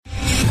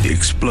The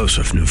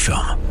explosive new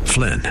film,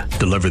 Flynn,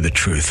 deliver the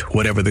truth,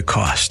 whatever the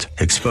cost,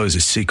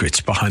 exposes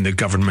secrets behind the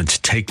government's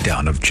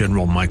takedown of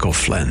General Michael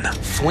Flynn.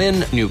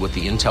 Flynn knew what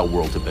the intel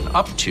world had been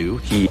up to.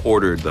 He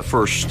ordered the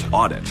first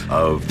audit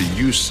of the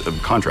use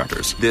of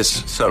contractors.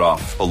 This set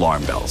off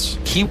alarm bells.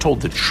 He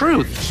told the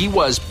truth. He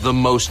was the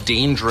most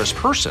dangerous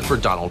person for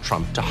Donald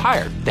Trump to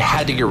hire. They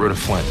had to get rid of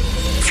Flynn.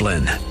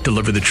 Flynn,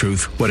 deliver the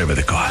truth, whatever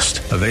the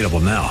cost. Available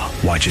now.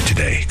 Watch it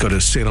today. Go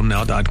to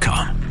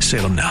salemnow.com.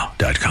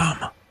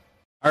 salemnow.com.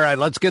 All right,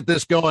 let's get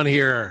this going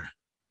here.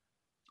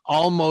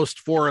 Almost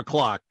 4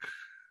 o'clock.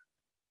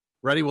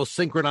 Ready? We'll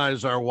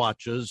synchronize our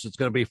watches. It's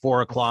going to be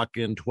 4 o'clock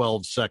in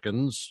 12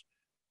 seconds.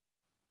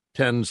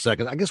 10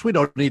 seconds. I guess we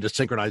don't need to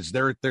synchronize.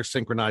 They're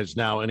synchronized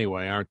now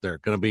anyway, aren't they?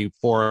 Going to be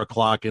 4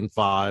 o'clock in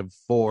 5,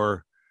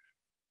 4,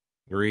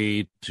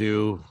 3,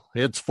 2.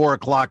 It's 4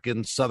 o'clock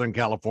in Southern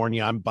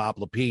California. I'm Bob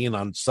Lepine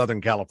on Southern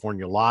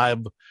California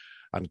Live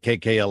on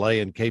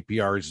KKLA and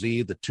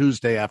KPRZ, the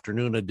Tuesday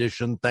afternoon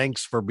edition.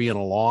 Thanks for being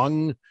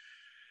along.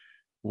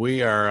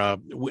 We've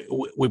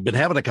been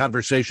having a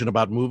conversation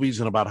about movies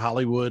and about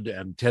Hollywood,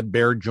 and Ted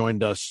Baird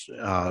joined us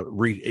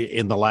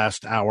in the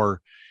last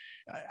hour.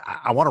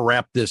 I want to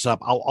wrap this up,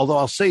 although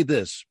I'll say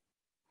this.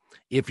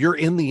 If you're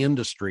in the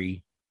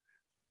industry,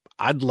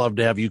 I'd love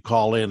to have you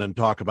call in and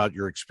talk about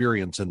your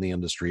experience in the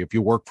industry. If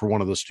you work for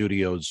one of the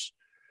studios,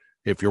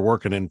 if you're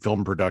working in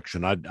film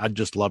production, I'd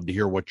just love to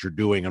hear what you're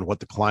doing and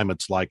what the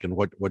climate's like and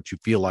what you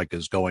feel like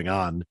is going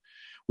on.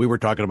 We were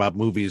talking about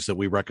movies that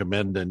we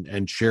recommend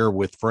and share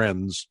with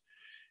friends,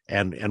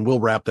 and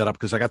we'll wrap that up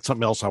because I got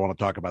something else I want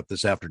to talk about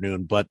this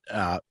afternoon. But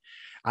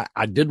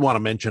I did want to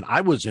mention I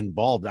was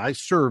involved. I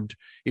served.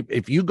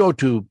 If you go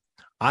to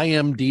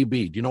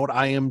IMDb, do you know what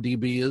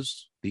IMDb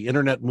is? The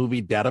Internet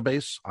Movie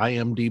Database,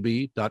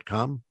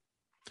 imdb.com,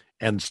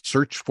 and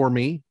search for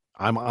me.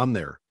 I'm on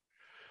there.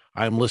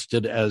 I'm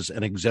listed as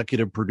an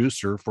executive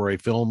producer for a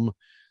film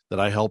that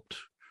I helped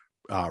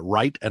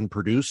write and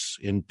produce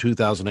in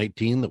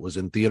 2018 that was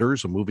in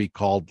theaters, a movie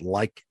called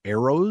Like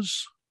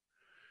Arrows.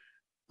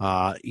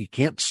 You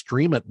can't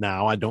stream it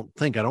now, I don't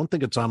think. I don't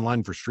think it's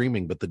online for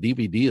streaming, but the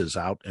DVD is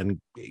out, and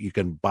you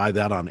can buy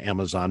that on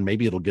Amazon.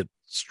 Maybe it'll get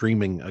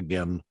streaming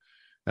again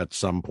at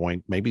some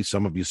point. Maybe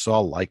some of you saw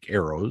Like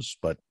Arrows,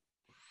 but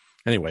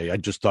anyway, I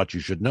just thought you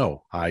should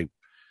know. I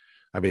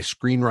have a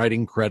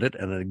screenwriting credit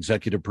and an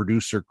executive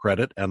producer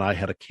credit, and I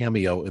had a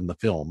cameo in the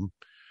film.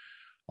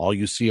 All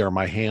you see are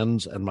my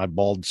hands and my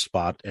bald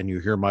spot, and you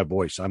hear my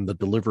voice. I'm the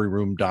delivery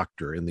room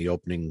doctor in the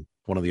opening,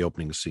 one of the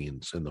opening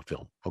scenes in the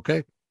film.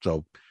 Okay,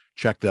 so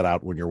check that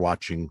out when you're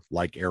watching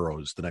Like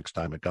Arrows the next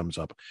time it comes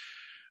up.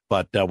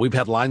 But we've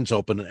had lines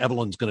open, and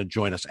Evelyn's going to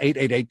join us.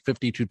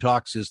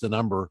 888-52-TALKS is the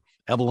number.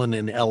 Evelyn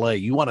in L.A.,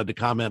 you wanted to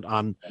comment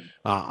on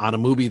a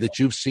movie that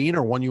you've seen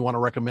or one you want to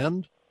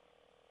recommend?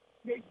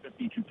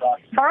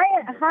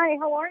 Hi,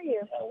 how are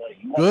you?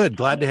 Good,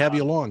 glad to have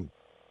you along.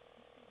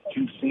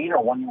 You've seen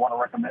or one you want to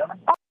recommend?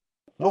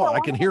 Oh, I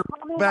can hear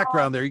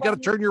background there. You got to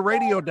turn your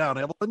radio down,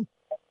 Evelyn.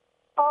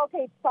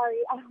 Okay, sorry.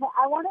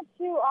 I wanted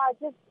to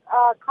just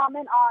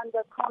comment on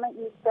the comment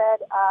you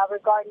said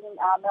regarding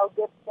Mel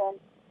Gibson,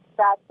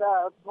 that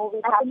the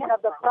movie Passion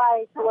of the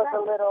Christ was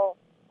a little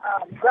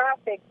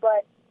graphic,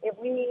 but if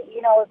we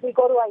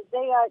go to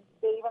Isaiah,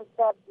 they even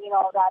said,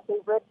 that they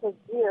ripped his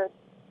beard.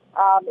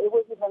 It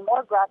was even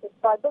more graphic,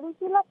 so I believe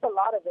he left a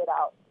lot of it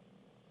out.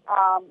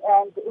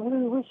 And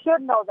we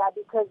should know that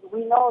because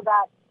we know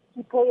that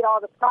he paid all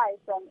the price.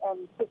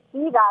 And to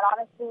see that,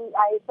 honestly,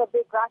 it's a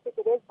big graphic,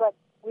 it is, but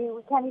we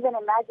can't even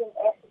imagine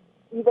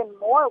even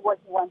more what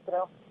he went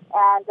through.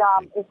 And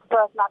it's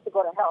for us not to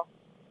go to hell.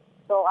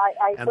 So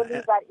I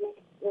believe that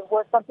it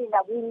was something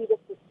that we needed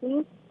to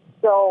see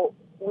so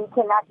we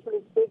can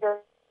actually figure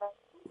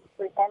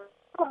and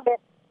a bit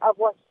of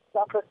what he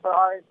suffered for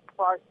our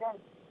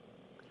sins.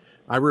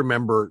 I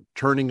remember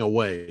turning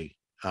away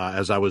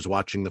as I was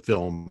watching the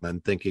film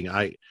and thinking,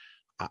 I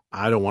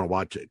don't want to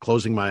watch it,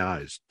 closing my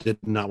eyes, did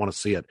not want to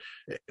see it.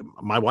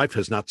 My wife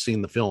has not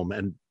seen the film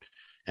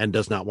and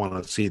does not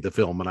want to see the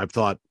film. And I've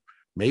thought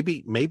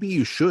maybe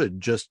you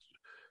should, just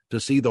to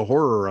see the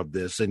horror of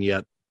this. And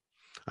yet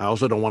I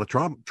also don't want to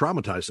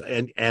traumatize,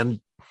 and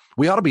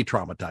we ought to be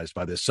traumatized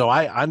by this. So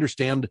I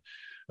understand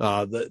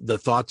the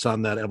thoughts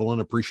on that, Evelyn.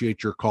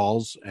 Appreciate your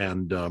calls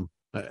and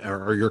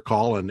or your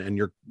call and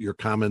your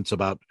comments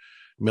about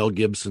Mel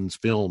Gibson's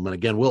film. And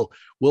again, we'll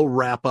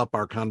wrap up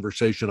our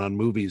conversation on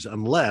movies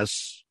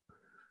unless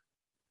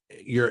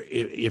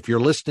if you're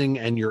listening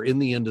and you're in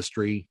the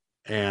industry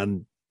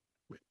and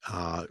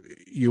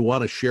you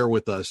want to share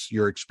with us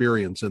your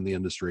experience in the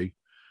industry.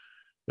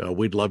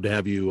 We'd love to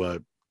have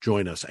you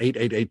join us.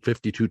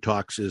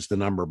 888-52-TALKS is the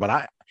number.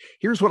 But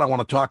here's what I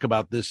want to talk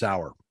about this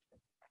hour.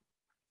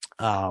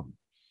 I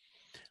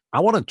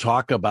want to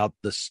talk about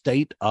the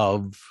state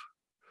of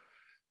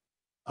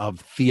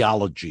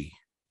theology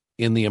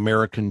in the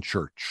American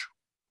church.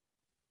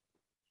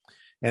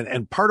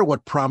 And part of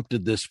what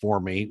prompted this for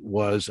me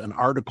was an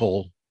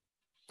article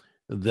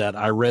that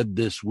I read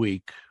this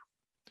week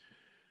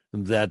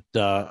that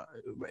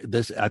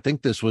I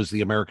think this was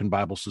the American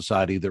Bible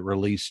Society that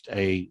released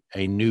a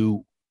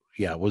new,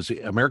 it was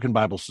the American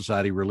Bible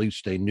Society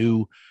released a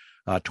new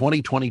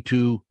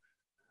 2022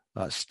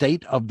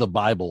 State of the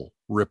Bible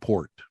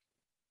report.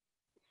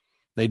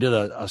 They did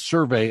a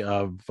survey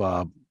of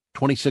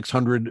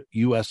 2,600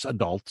 U.S.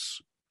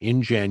 adults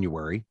in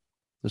January.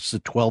 This is the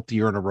 12th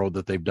year in a row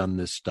that they've done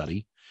this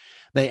study.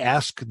 They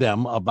asked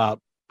them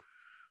about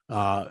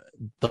the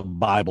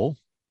Bible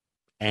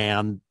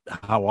and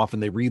how often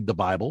they read the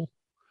Bible,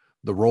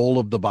 the role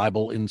of the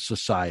Bible in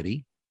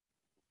society.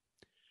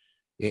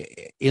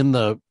 In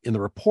the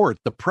report,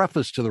 the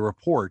preface to the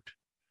report,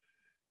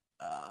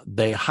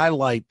 they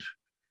highlight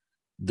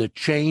the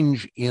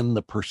change in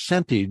the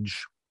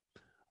percentage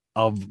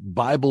of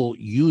Bible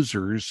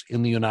users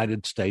in the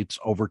United States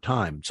over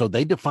time. So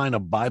they define a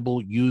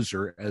Bible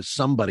user as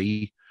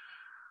somebody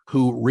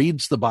who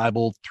reads the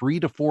Bible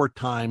 3 to 4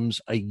 times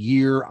a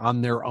year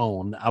on their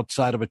own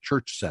outside of a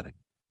church setting.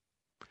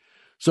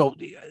 So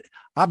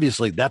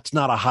obviously that's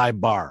not a high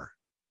bar.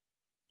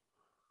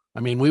 I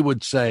mean, we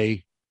would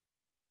say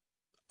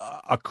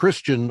a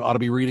Christian ought to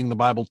be reading the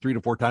Bible 3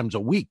 to 4 times a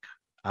week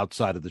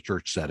outside of the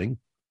church setting.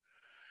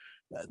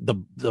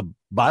 The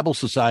Bible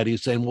Society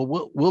is saying,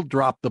 well, we'll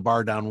drop the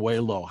bar down way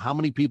low. How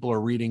many people are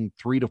reading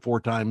 3 to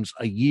 4 times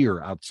a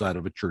year outside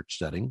of a church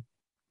setting?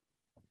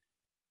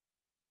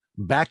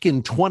 Back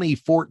in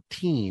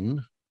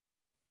 2014,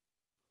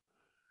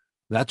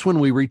 that's when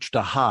we reached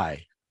a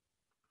high.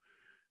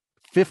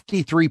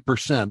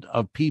 53%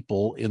 of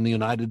people in the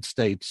United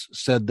States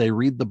said they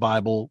read the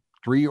Bible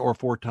 3 or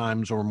 4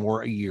 times or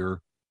more a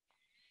year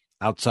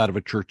outside of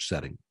a church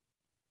setting.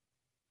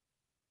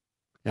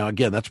 Now,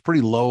 again, that's a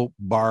pretty low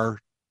bar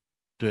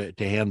to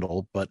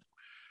handle, but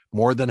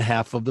more than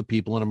half of the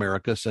people in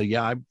America say,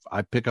 yeah,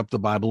 I pick up the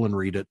Bible and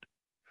read it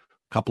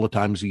a couple of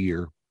times a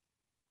year.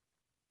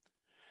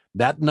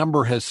 That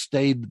number has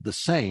stayed the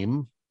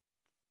same.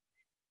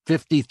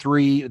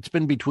 53, it's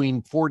been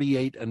between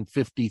 48 and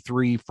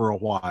 53 for a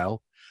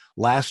while.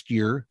 Last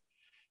year,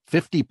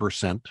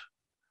 50%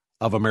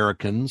 of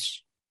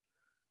Americans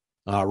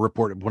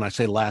reported, when I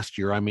say last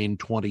year, I mean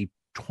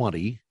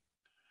 2020,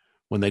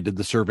 when they did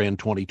the survey in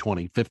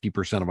 2020,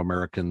 50% of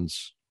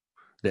Americans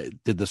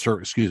did the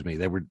survey,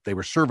 they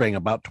were surveying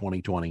about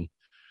 2020.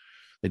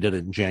 They did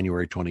it in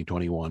January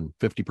 2021,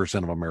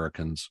 50% of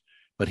Americans.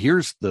 But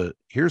here's the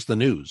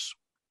news.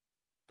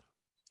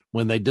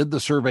 When they did the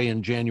survey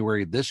in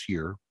January this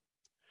year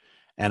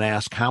and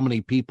asked how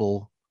many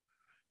people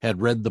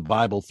had read the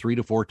Bible 3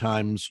 to 4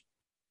 times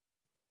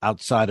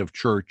outside of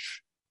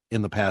church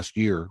in the past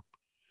year,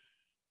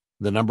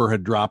 the number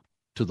had dropped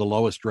to the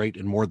lowest rate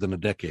in more than a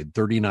decade,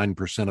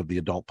 39% of the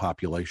adult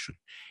population.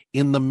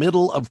 In the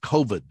middle of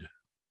COVID,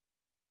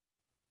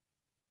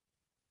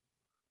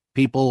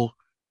 people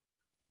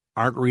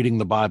aren't reading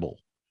the Bible.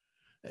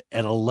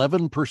 An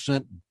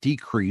 11%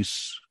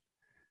 decrease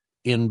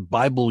in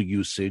Bible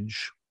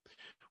usage,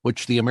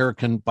 which the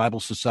American Bible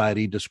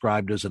Society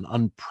described as an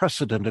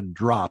unprecedented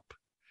drop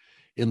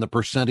in the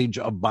percentage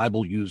of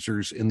Bible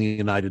users in the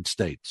United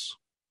States.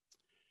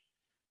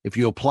 If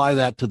you apply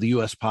that to the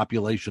U.S.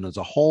 population as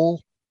a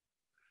whole,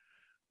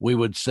 we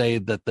would say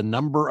that the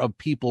number of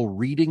people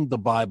reading the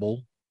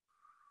Bible,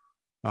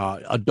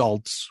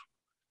 adults,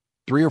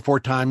 3 or 4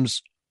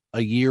 times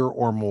a year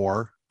or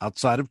more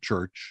outside of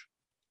church,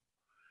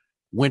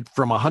 went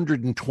from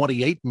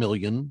 128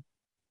 million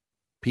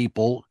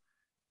people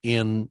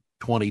in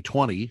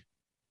 2020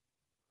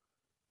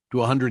 to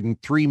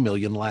 103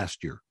 million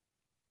last year.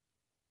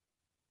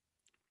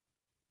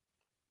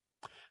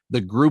 The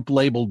group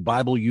labeled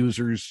Bible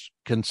users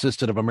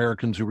consisted of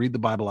Americans who read the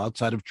Bible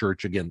outside of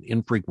church, again,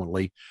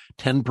 infrequently.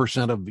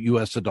 10% of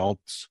U.S.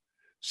 adults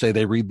say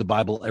they read the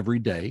Bible every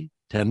day,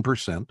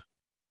 10%.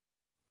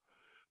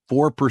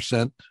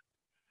 4%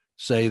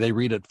 say they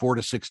read it 4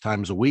 to 6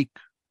 times a week.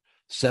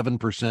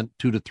 7%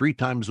 2 to 3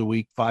 times a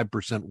week,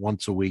 5%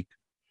 once a week,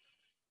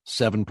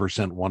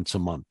 7% once a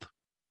month.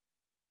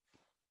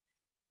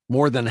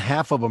 More than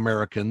half of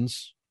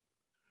Americans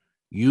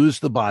use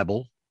the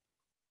Bible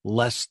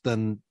less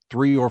than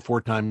 3 or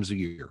 4 times a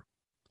year.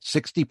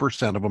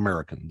 60% of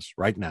Americans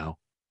right now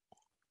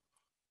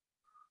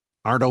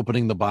aren't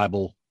opening the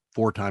Bible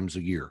 4 times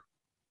a year.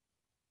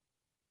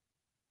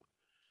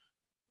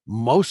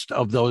 Most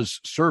of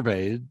those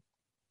surveyed,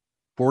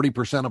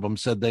 40% of them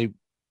said they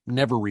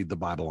never read the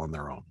Bible on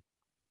their own.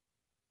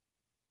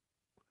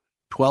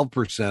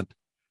 12%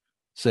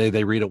 say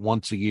they read it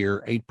once a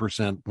year,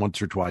 8%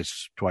 once or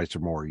twice or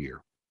more a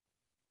year.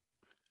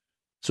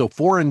 So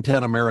 4 in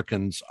 10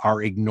 Americans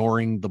are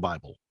ignoring the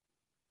Bible,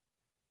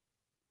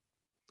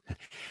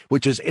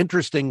 which is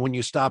interesting when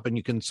you stop and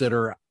you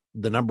consider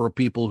the number of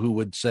people who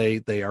would say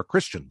they are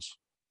Christians.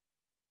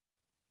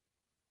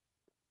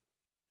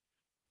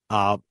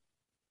 I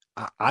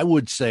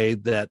would say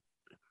that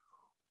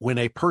when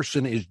a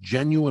person is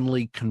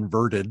genuinely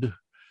converted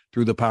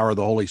through the power of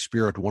the Holy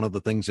Spirit, one of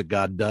the things that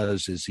God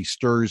does is he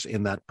stirs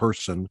in that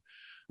person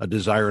a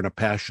desire and a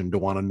passion to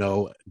want to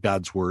know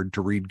God's word,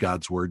 to read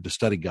God's word, to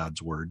study God's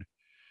word.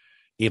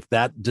 If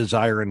that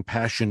desire and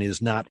passion is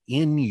not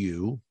in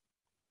you,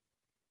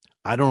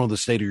 I don't know the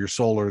state of your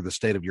soul or the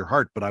state of your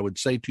heart, but I would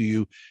say to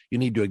you, you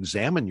need to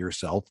examine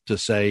yourself to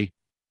say,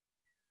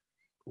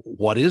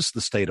 what is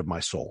the state of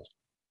my soul?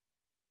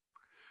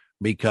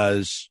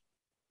 Because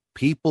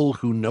people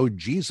who know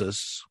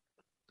Jesus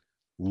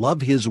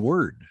love his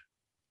word,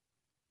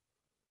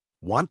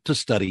 want to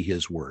study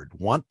his word,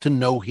 want to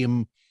know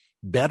him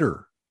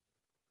better,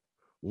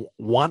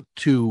 want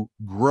to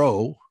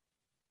grow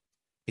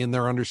in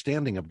their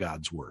understanding of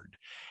God's word.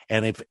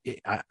 And if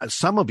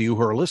some of you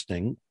who are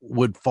listening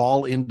would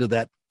fall into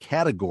that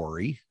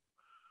category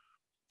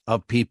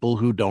of people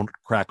who don't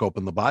crack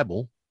open the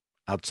Bible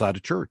outside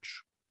of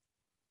church,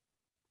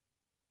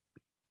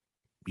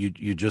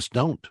 you just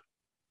don't.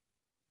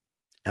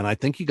 And I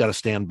think you got to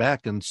stand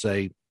back and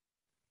say,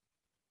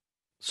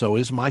 so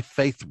is my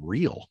faith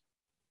real?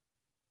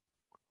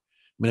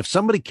 I mean, if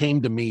somebody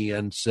came to me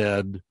and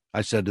said,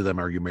 I said to them,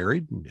 are you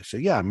married? And they say,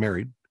 yeah, I'm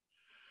married.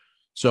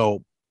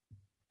 So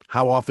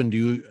how often do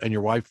you and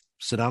your wife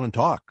sit down and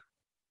talk?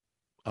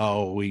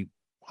 Oh, we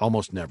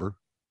almost never.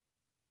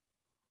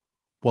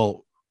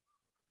 Well,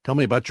 tell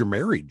me about your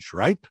marriage,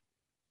 right?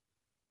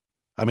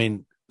 I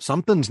mean,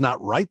 something's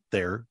not right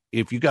there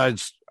if you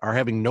guys are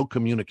having no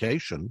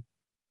communication.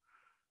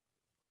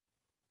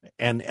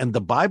 And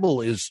the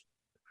Bible is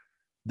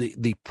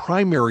the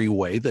primary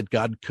way that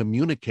God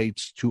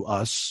communicates to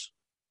us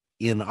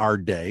in our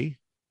day.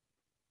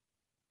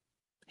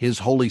 His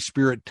Holy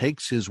Spirit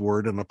takes his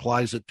word and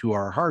applies it to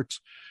our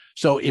hearts.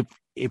 So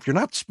if you're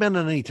not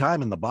spending any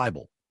time in the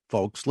Bible,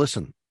 folks,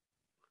 listen,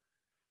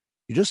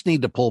 you just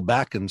need to pull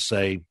back and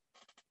say,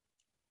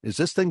 is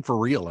this thing for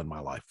real in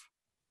my life?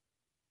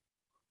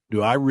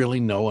 Do I really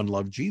know and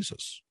love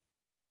Jesus?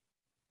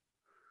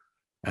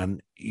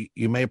 And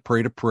you may have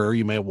prayed a prayer,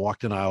 you may have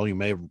walked an aisle, you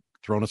may have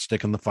thrown a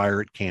stick in the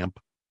fire at camp.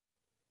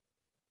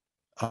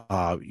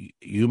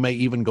 You may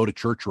even go to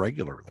church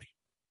regularly.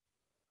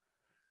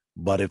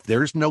 But if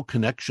there's no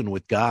connection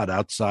with God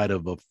outside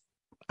of an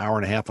hour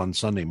and a half on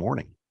Sunday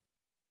morning,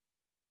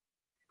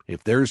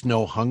 if there's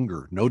no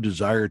hunger, no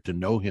desire to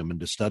know him and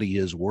to study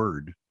his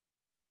word,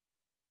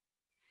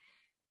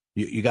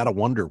 you got to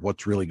wonder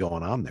what's really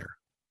going on there.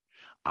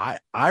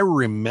 I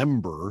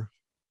remember,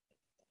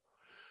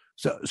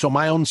 so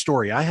my own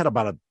story, I had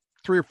about a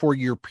 3 or 4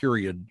 year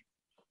period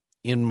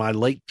in my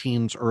late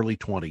teens, early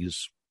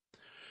 20s,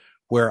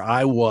 where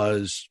I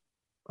was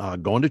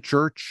going to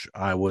church.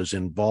 I was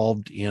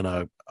involved in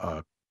a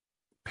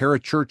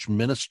parachurch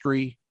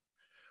ministry,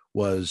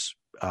 was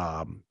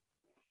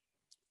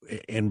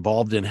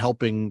involved in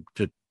helping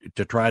to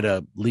try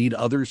to lead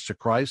others to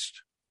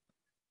Christ.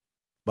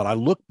 But I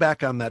look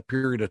back on that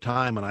period of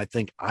time and I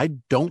think, I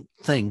don't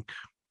think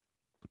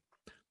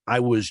I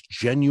was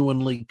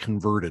genuinely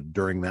converted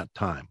during that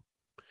time.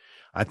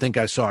 I think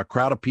I saw a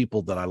crowd of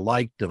people that I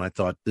liked, and I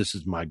thought, this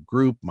is my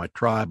group, my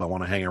tribe. I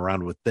want to hang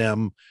around with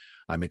them.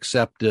 I'm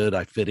accepted.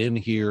 I fit in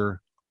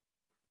here.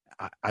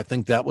 I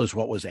think that was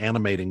what was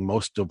animating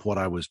most of what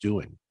I was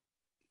doing.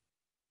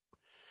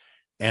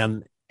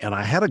 And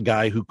I had a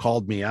guy who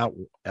called me out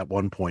at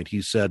one point.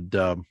 He said,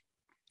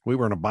 we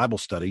were in a Bible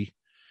study,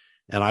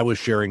 and I was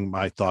sharing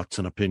my thoughts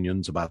and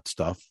opinions about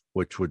stuff,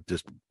 which were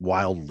just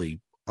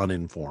wildly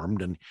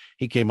uninformed. And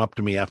he came up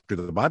to me after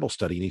the Bible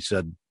study and he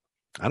said,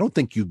 I don't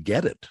think you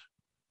get it.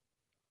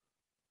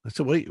 I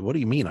said, what do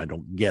you mean I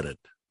don't get it?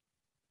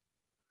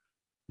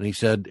 And he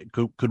said,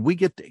 could we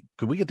get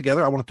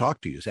together? I want to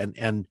talk to you.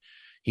 And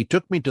he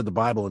took me to the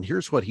Bible, and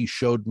here's what he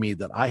showed me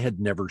that I had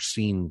never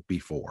seen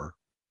before.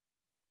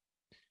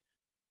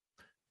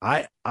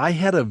 I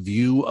had a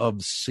view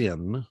of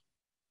sin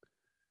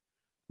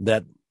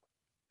that,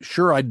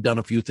 sure, I'd done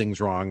a few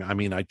things wrong. I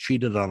mean, I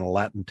cheated on a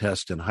Latin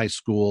test in high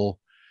school.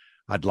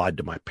 I'd lied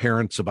to my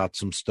parents about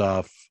some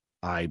stuff.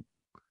 I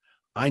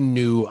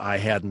knew I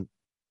hadn't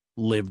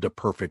lived a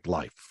perfect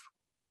life,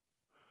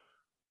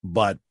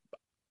 but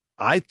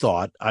I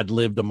thought I'd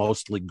lived a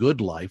mostly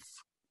good life.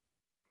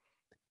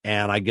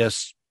 And I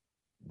guess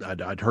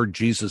I'd heard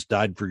Jesus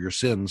died for your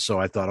sins. So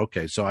I thought,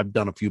 okay, so I've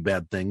done a few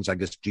bad things. I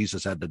guess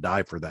Jesus had to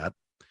die for that.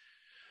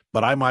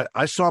 But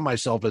I saw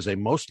myself as a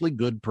mostly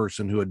good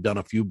person who had done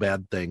a few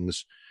bad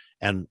things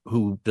and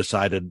who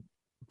decided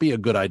be a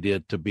good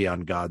idea to be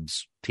on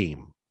God's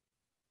team.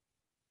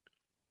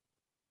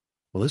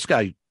 Well, this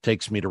guy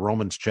takes me to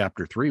Romans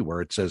chapter 3,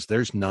 where it says,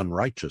 there's none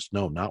righteous.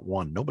 No, not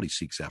one. Nobody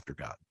seeks after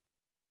God.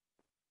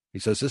 He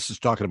says, this is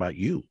talking about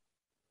you.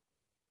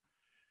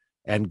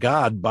 And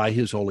God, by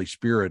his Holy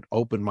Spirit,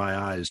 opened my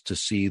eyes to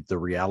see the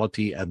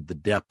reality and the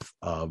depth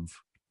of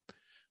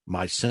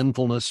my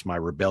sinfulness, my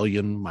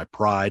rebellion, my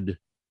pride,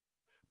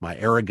 my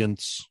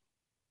arrogance,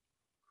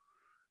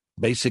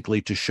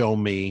 basically to show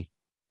me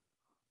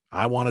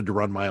I wanted to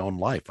run my own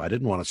life. I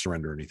didn't want to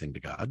surrender anything to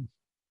God.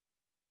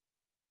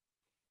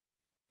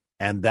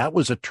 And that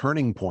was a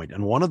turning point.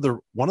 And one of the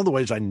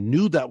ways I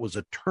knew that was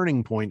a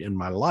turning point in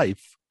my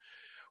life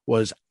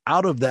was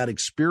out of that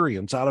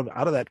experience, out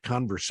of that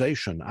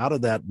conversation, out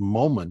of that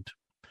moment,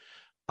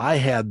 I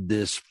had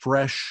this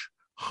fresh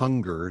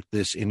hunger,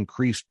 this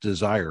increased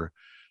desire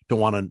to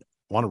want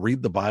to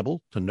read the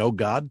Bible, to know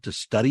God, to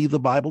study the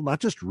Bible, not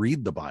just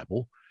read the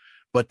Bible,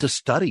 but to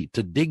study,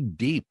 to dig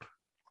deep,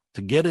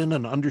 to get in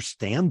and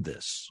understand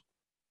this.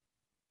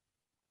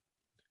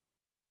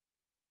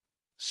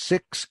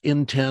 6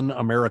 in 10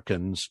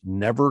 Americans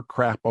never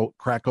crack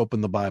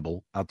open the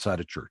Bible outside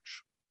of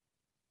church.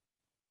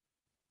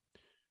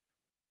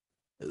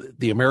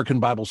 The American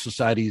Bible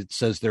Society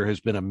says there has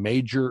been a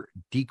major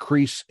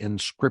decrease in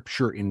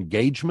scripture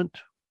engagement.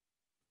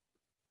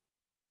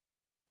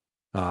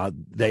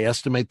 They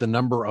estimate the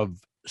number of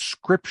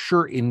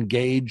scripture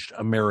engaged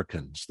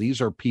Americans. These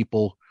are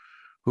people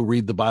who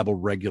read the Bible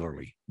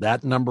regularly.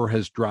 That number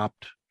has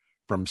dropped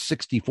from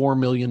 64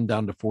 million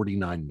down to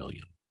 49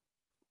 million.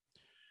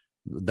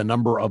 The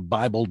number of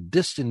Bible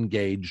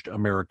disengaged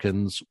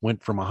Americans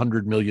went from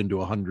 100 million to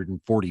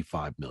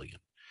 145 million.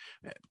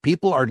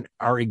 People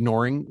are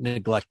ignoring,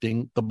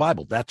 neglecting the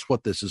Bible. That's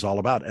what this is all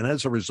about. And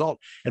as a result,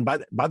 and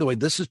by the way,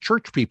 this is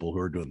church people who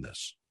are doing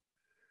this.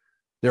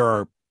 There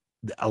are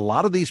a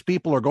lot of these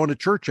people are going to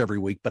church every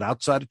week, but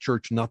outside of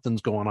church,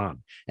 nothing's going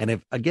on. And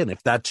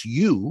if that's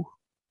you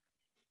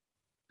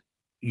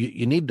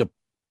need to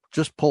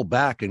just pull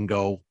back and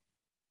go,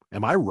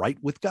 am I right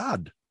with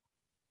God?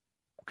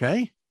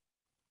 Okay?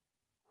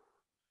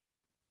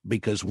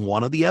 Because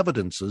one of the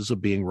evidences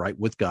of being right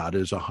with God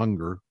is a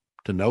hunger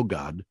to know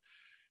God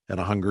and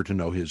a hunger to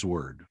know his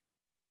word.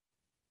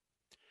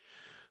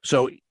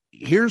 So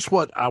here's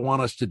what I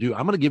want us to do.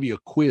 I'm going to give you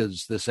a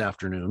quiz this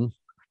afternoon.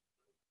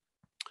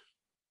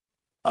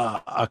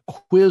 A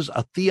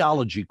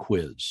theology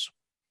quiz.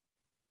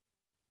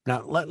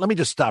 Now, let me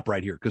just stop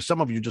right here, because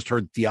some of you just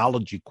heard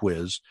theology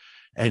quiz,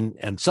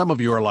 and some of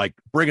you are like,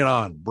 bring it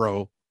on,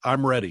 bro.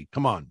 I'm ready.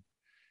 Come on.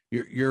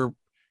 You're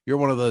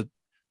one of the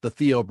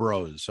Theo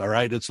bros, all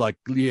right? It's like,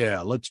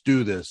 yeah, let's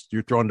do this.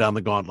 You're throwing down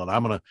the gauntlet.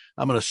 I'm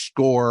gonna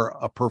score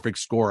a perfect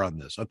score on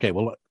this. Okay,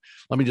 well,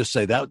 let me just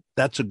say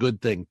that's a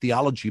good thing.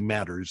 Theology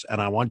matters,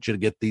 and I want you to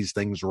get these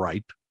things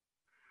right.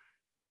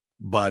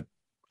 But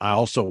I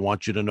also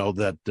want you to know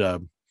that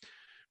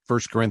 1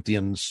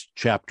 Corinthians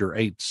chapter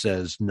 8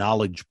 says,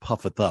 knowledge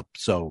puffeth up.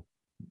 So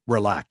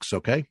relax,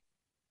 okay?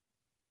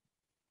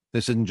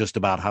 This isn't just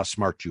about how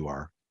smart you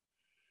are.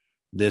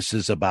 This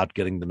is about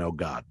getting to know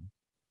God.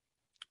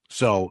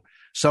 So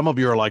some of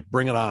you are like,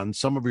 bring it on.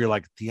 Some of you are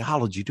like,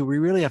 theology. Do we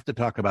really have to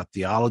talk about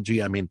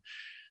theology? I mean,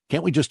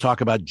 can't we just talk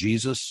about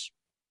Jesus?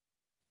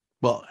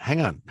 Well,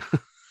 hang on.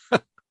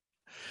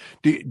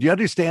 Do you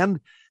understand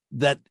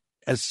that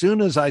as soon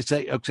as I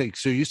say, okay,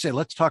 so you say,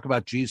 let's talk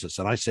about Jesus.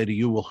 And I say to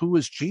you, well, who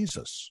is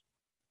Jesus?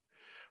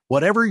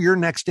 Whatever your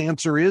next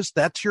answer is,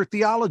 that's your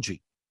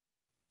theology.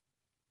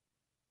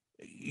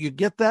 You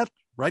get that,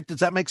 right? Does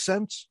that make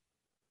sense?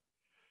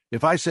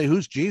 If I say,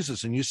 who's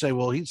Jesus? And you say,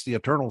 well, he's the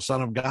eternal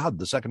Son of God,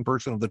 the second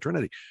person of the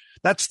Trinity.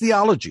 That's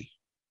theology.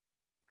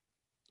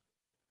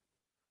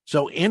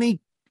 So anything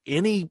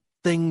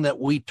that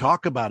we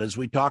talk about as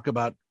we talk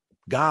about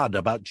God,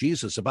 about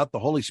Jesus, about the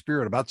Holy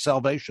Spirit, about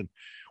salvation,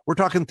 we're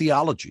talking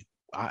theology.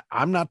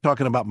 I'm not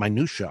talking about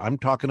minutia. I'm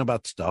talking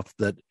about stuff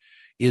that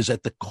is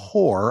at the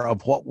core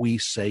of what we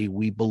say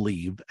we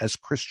believe as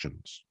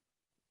Christians.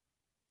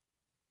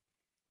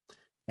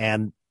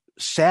 And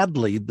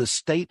sadly, the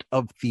state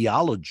of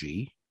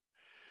theology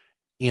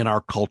in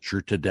our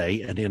culture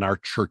today and in our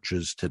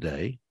churches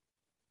today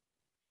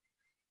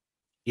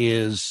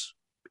is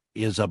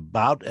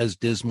about as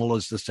dismal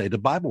as the state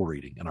of Bible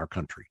reading in our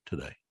country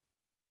today.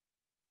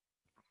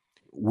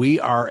 We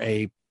are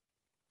a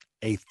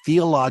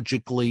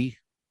theologically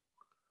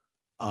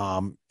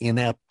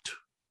inept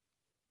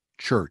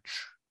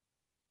church.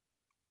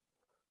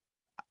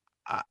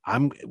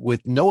 I'm,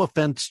 with no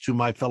offense to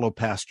my fellow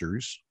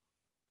pastors,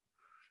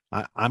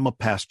 I'm a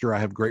pastor. I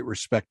have great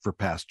respect for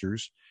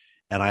pastors,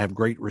 and I have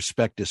great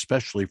respect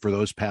especially for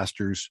those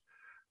pastors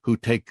who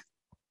take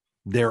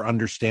their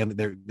understanding,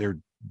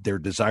 their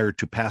desire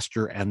to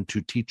pastor and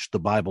to teach the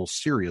Bible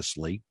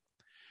seriously.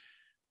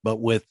 But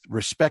with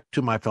respect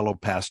to my fellow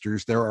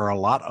pastors, there are a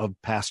lot of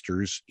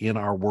pastors in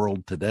our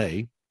world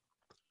today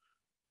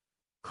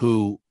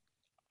who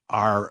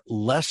are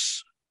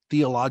less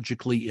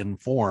theologically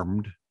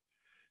informed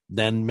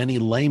than many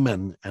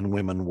laymen and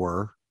women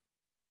were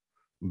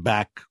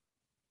back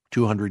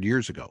 200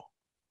 years ago.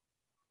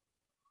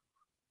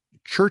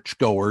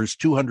 Churchgoers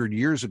 200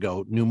 years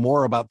ago knew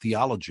more about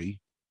theology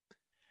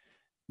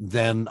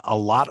than a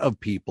lot of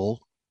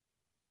people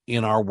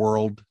in our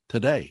world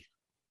today.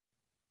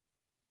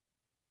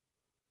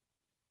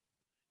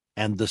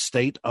 And the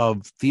state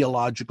of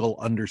theological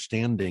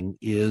understanding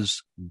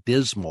is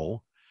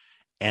dismal,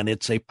 and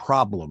it's a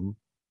problem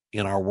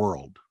in our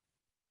world.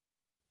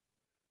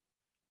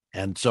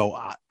 And so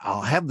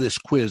I'll have this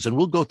quiz, and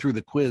we'll go through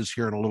the quiz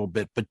here in a little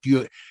bit. But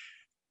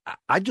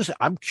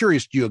I'm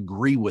curious, do you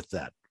agree with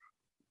that?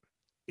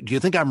 Do you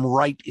think I'm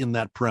right in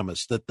that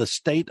premise, that the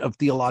state of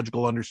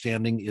theological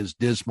understanding is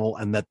dismal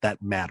and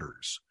that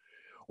matters?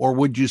 Or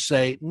would you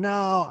say,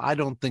 no, I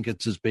don't think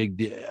it's as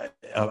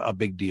a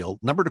big deal?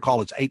 Number to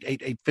call is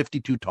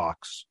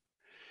 888-52-TALKS,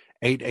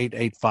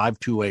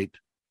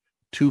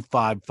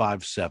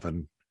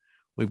 888-528-2557.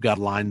 We've got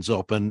lines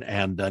open,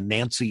 and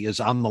Nancy is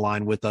on the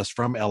line with us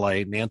from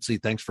L.A. Nancy,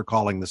 thanks for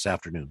calling this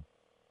afternoon.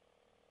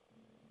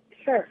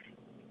 Sure.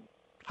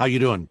 How you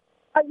doing?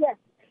 Yes.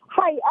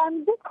 Hi,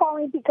 I'm just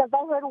calling because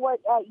I heard what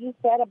you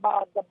said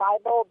about the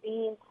Bible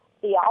being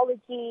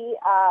theology,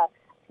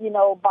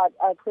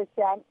 about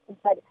Christianity.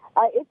 But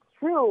it's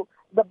true.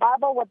 The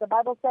Bible, what the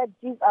Bible said,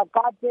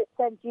 God did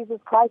send Jesus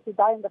Christ to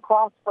die on the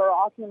cross for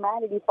all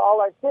humanity, for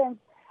all our sins.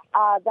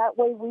 That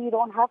way we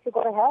don't have to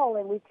go to hell,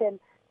 and we can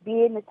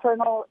be in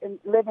eternal and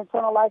live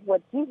eternal life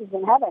with Jesus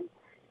in heaven.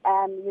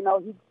 And,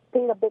 he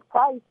paid a big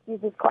price,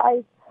 Jesus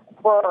Christ,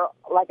 for,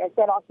 like I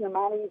said, all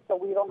humanity, so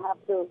we don't have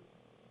to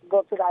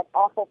go to that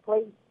awful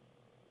place.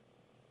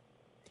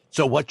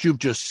 So what you've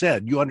just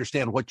said, you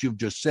understand what you've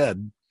just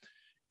said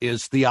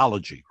is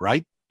theology,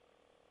 right?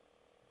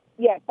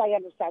 Yes, I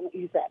understand what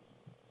you said.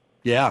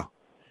 Yeah.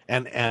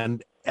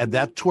 And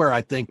that's where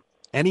I think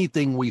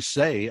anything we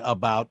say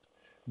about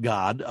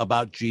God,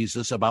 about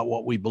Jesus, about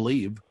what we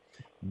believe,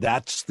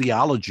 that's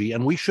theology.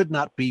 And we should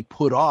not be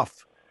put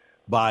off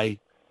by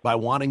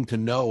wanting to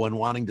know and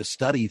wanting to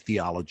study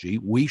theology.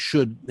 We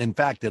should, in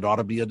fact, it ought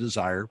to be a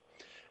desire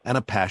and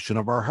a passion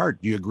of our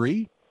heart. Do you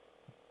agree?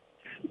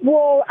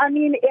 Well, I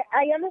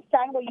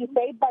understand what you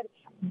say,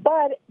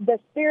 but the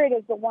Spirit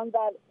is the one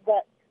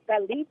that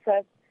leads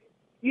us,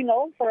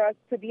 for us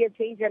to be a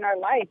change in our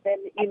life.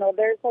 And,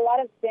 there's a lot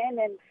of sin,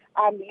 and,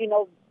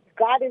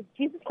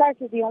 Jesus Christ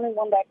is the only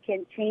one that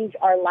can change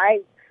our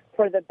lives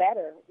for the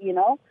better,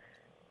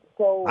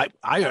 So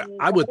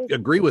I would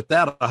agree with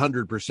that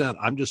 100%.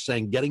 I'm just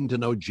saying getting to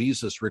know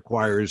Jesus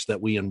requires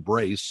that we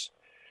embrace,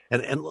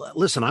 and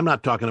listen, I'm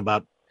not talking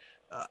about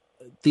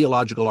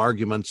theological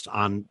arguments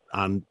on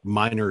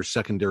minor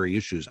secondary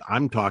issues.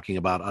 I'm talking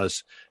about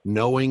us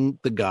knowing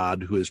the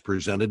God who is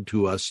presented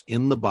to us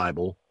in the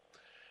Bible,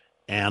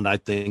 and I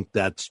think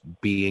that's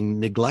being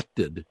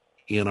neglected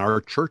in our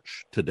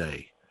church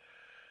today.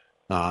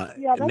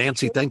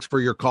 Nancy, true. Thanks for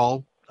your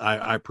call.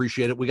 I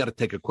appreciate it. We got to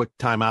take a quick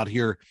time out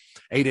here.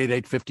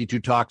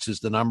 888-52-TALKS is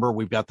the number.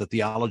 We've got the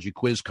theology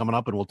quiz coming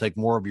up, and we'll take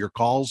more of your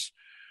calls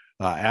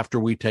after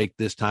we take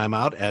this time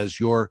out as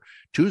your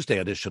Tuesday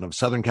edition of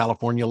Southern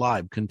California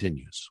Live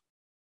continues.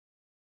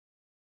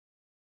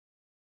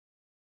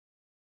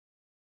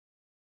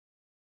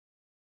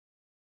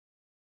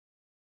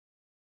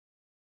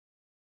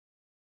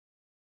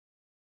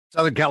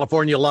 Southern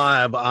California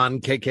Live on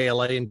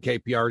KKLA and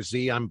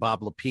KPRZ. I'm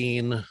Bob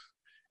Lepine.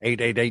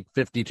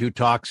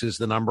 888-52-TALKS is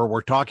the number.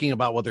 We're talking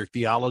about whether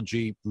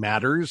theology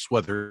matters,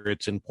 whether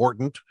it's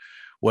important,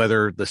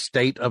 whether the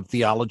state of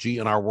theology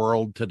in our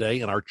world today,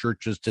 in our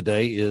churches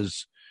today,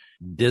 is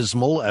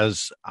dismal,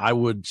 as I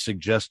would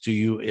suggest to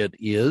you it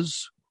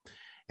is.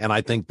 And I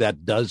think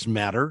that does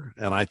matter.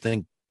 And I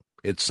think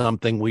it's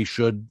something we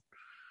should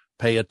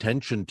pay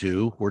attention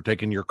to. We're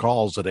taking your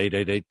calls at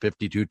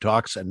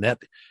 888-52-TALKS.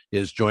 Annette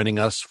is joining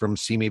us from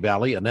Simi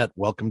Valley. Annette,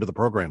 welcome to the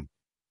program.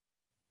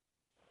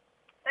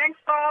 Thanks,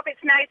 Bob.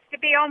 It's nice to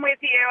be on with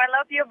you. I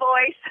love your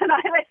voice, and I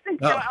listen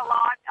to it a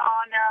lot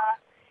on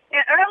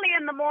early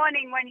in the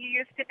morning when you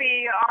used to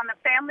be on the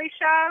Family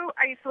Show.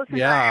 I used to listen to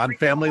it on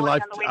Family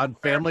Life on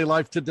Family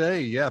Life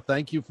Today. Yeah,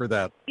 thank you for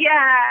that.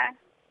 Yeah.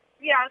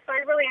 So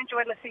I really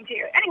enjoyed listening to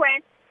you.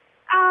 Anyway,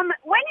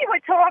 when you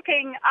were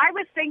talking, I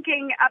was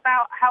thinking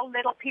about how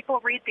little people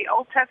read the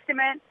Old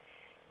Testament.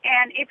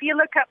 And if you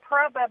look at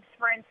Proverbs,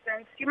 for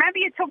instance, you remember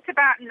you talked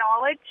about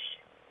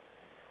knowledge.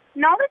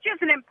 Knowledge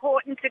isn't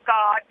important to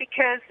God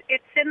because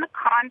it's in the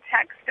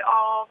context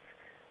of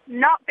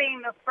not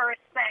being the first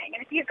thing.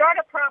 And if you go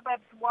to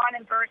Proverbs 1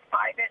 and verse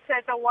 5, it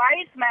says, "A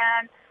wise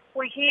man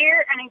will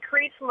hear and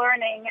increase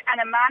learning, and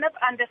a man of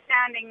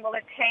understanding will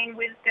attain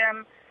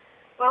wisdom,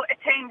 will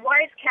attain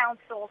wise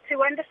counsel.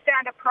 To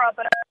understand a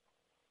proverb,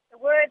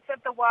 the words of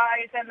the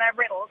wise and their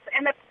riddles.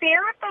 And the fear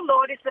of the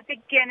Lord is the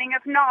beginning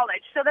of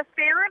knowledge." So the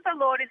fear of the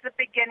Lord is the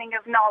beginning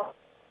of knowledge.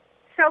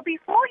 So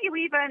before you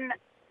even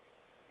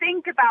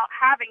think about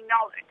having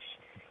knowledge,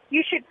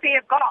 you should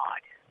fear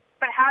God.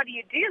 But how do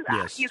you do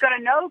that? Yes. You've got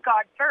to know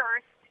God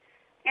first.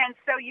 And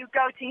so you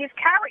go to his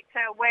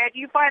character. Where do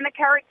you find the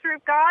character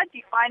of God?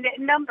 You find it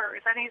in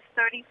Numbers. I think it's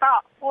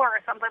 34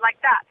 or something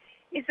like that.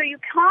 And so you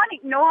can't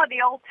ignore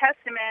the Old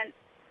Testament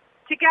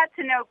to get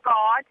to know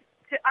God,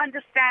 to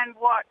understand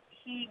what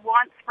he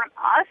wants from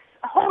us.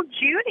 The whole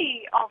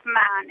duty of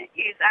man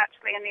is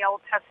actually in the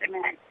Old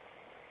Testament.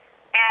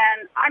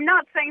 And I'm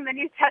not saying the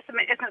New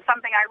Testament isn't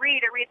something I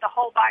read the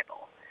whole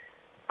Bible.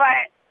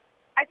 But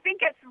I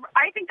think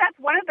that's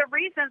one of the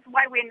reasons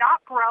why we're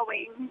not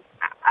growing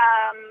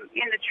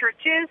in the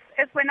churches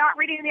is we're not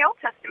reading the Old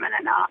Testament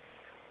enough.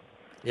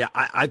 Yeah,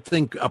 I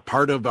think a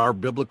part of our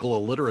biblical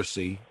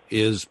illiteracy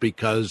is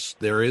because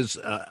there is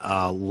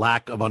a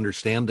lack of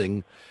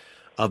understanding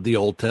of the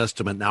Old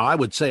Testament. Now, I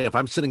would say if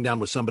I'm sitting down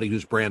with somebody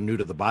who's brand new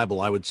to the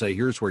Bible, I would say,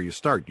 here's where you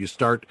start. You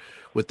start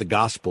with the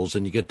Gospels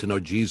and you get to know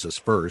Jesus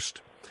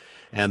first.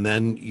 And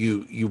then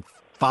you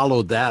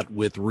follow that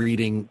with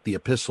reading the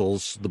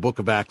epistles, the book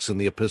of Acts and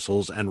the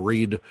epistles, and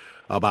read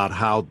about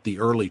how the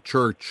early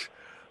church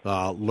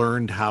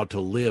learned how to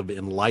live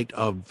in light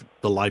of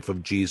the life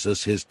of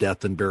Jesus, his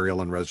death and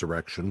burial and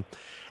resurrection.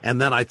 And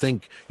then I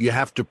think you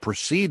have to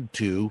proceed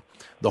to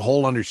the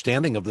whole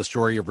understanding of the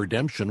story of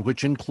redemption,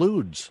 which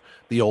includes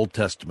the Old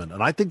Testament.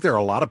 And I think there are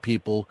a lot of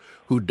people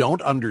who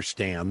don't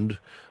understand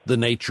the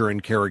nature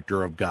and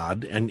character of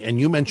God. And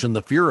you mentioned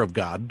the fear of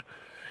God.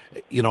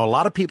 You know, a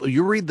lot of people,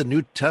 you read the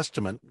New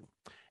Testament,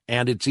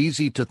 and it's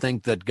easy to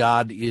think that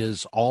God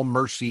is all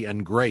mercy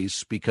and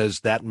grace because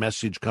that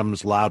message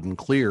comes loud and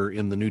clear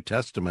in the New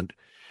Testament.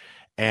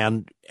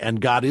 And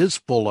God is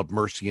full of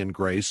mercy and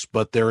grace,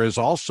 but there is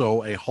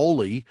also a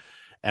holy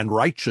and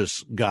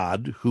righteous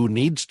God who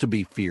needs to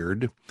be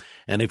feared.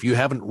 And if you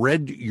haven't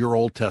read your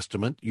Old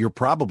Testament, you're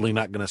probably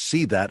not going to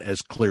see that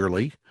as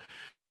clearly.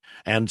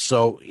 And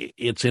so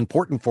it's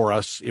important for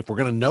us, if we're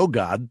going to know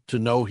God, to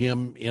know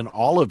him in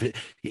all of it.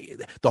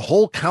 The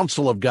whole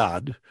counsel of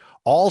God,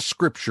 all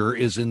scripture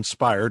is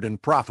inspired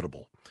and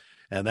profitable.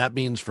 And that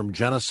means from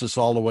Genesis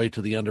all the way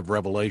to the end of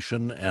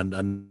Revelation. And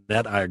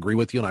Annette, I agree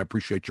with you, and I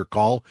appreciate your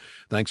call.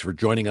 Thanks for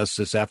joining us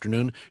this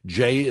afternoon.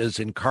 Jay is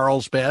in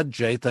Carlsbad.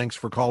 Jay, thanks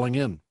for calling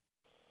in.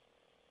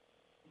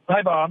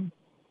 Hi, Bob.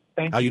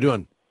 Thank you. How you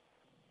doing?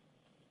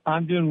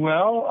 I'm doing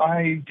well.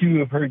 I, too,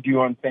 have heard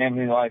you on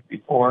Family Life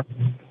before.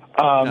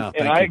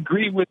 And I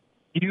agree with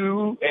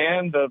you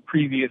and the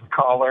previous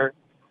caller,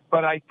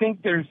 but I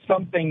think there's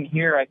something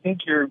here. I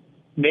think you're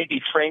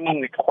maybe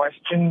framing the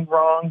question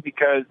wrong,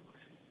 because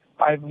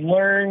I've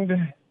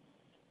learned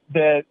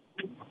that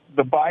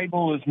the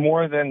Bible is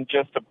more than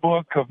just a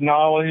book of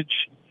knowledge.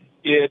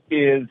 It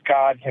is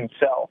God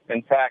himself.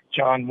 In fact,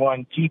 John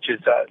 1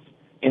 teaches us,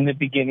 in the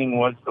beginning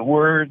was the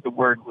Word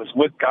was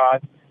with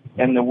God,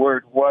 and the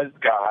Word was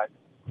God.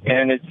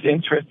 And it's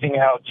interesting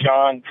how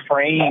John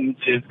frames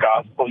his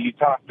gospel. You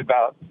talked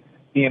about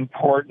the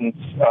importance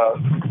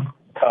of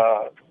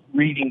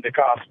reading the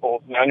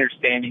Gospels and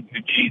understanding who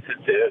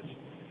Jesus is.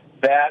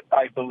 That,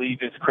 I believe,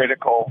 is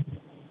critical.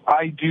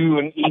 I do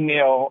an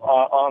email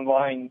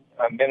online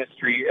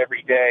ministry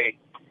every day,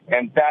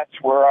 and that's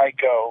where I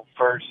go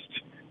first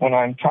when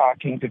I'm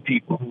talking to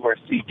people who are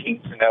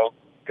seeking to know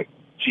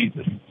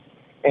Jesus.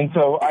 And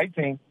so I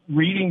think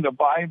reading the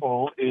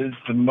Bible is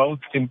the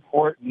most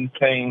important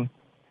thing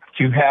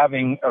to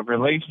having a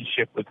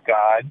relationship with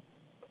God.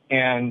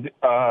 And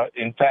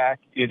in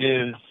fact, it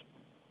is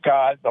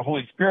God, the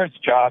Holy Spirit's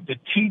job to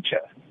teach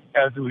us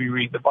as we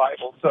read the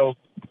Bible. So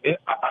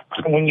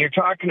when you're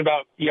talking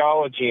about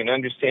theology and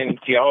understanding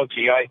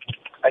theology,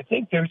 I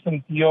think there's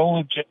some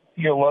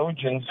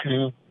theologians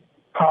who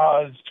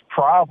caused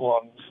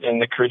problems in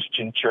the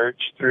Christian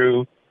church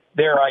through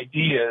their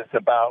ideas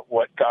about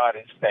what God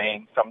is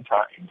saying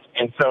sometimes.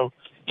 And so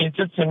it's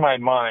just in my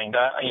mind.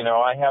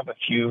 I have a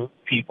few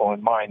people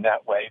in mind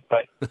that way,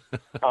 but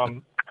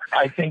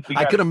I think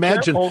I can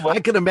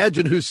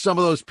imagine who some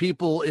of those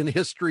people in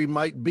history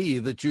might be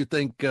that you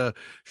think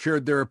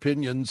shared their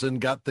opinions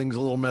and got things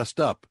a little messed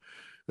up.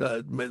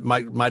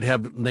 Might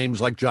have names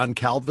like John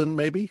Calvin,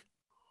 maybe.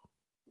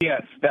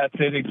 Yes, that's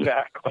it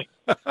exactly.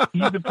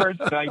 He's the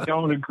person I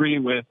don't agree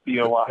with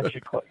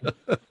theologically,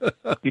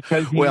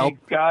 because he makes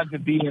God to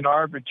be an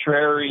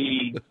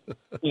arbitrary,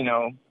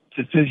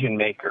 decision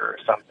maker or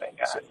something.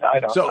 I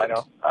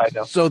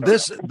don't. So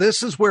this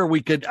is where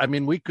we could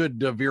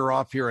veer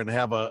off here and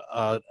have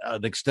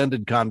an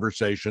extended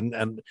conversation,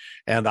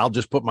 and I'll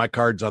just put my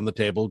cards on the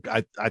table.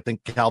 I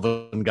think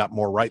Calvin got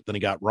more right than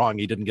he got wrong.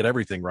 He didn't get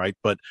everything right,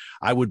 but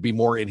I would be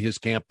more in his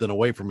camp than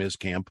away from his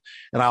camp.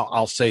 And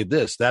I'll say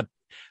this, that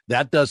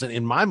doesn't,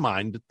 in my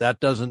mind, that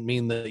doesn't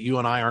mean that you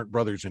and I aren't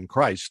brothers in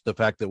Christ, the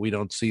fact that we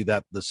don't see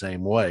that the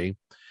same way.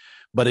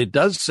 But it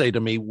does say to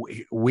me,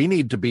 we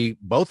need to be,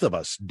 both of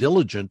us,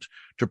 diligent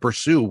to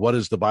pursue what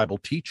does the Bible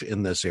teach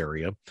in this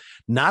area,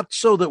 not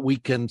so that we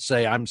can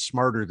say I'm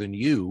smarter than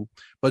you,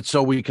 but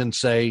so we can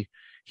say,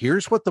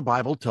 here's what the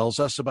Bible tells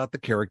us about the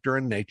character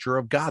and nature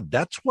of God.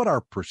 That's what our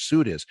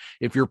pursuit is.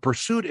 If your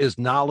pursuit is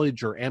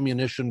knowledge or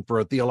ammunition for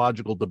a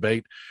theological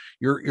debate,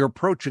 you're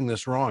approaching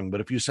this wrong.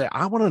 But if you say,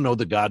 I want to know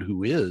the God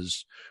who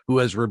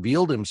has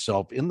revealed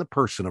himself in the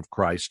person of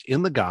Christ,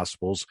 in the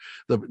Gospels,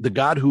 the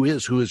God who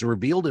has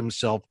revealed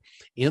himself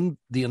in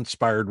the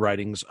inspired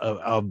writings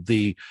of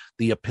the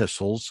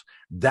epistles,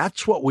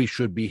 that's what we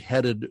should be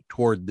headed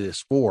toward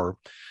this for.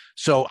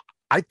 So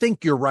I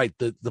think you're right.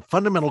 The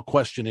fundamental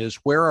question is,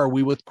 where are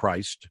we with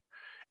Christ?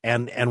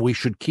 And we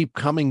should keep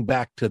coming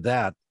back to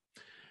that.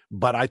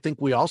 But I think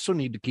we also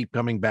need to keep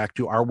coming back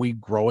to, are we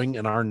growing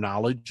in our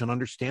knowledge and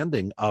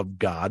understanding of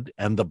God?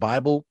 And the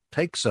Bible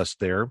takes us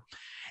there.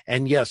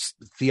 And yes,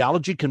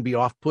 theology can be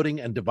off-putting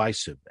and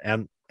divisive.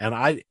 And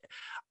I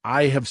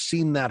have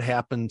seen that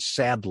happen,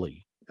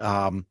 sadly.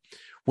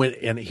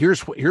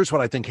 Here's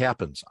what I think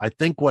happens. I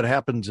think what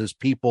happens is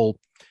people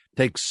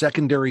take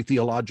secondary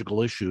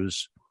theological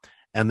issues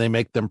and they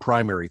make them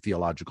primary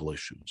theological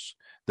issues.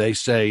 They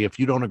say, if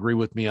you don't agree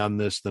with me on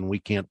this, then we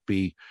can't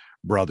be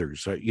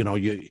brothers.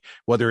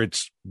 Whether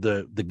it's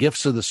the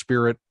gifts of the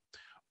Spirit,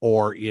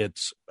 or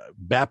it's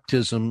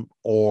baptism,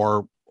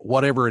 or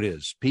whatever it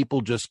is.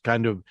 People just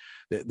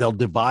they'll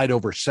divide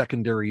over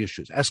secondary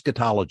issues.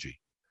 Eschatology.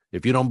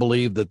 If you don't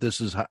believe that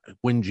this is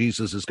when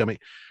Jesus is coming,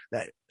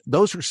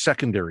 those are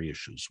secondary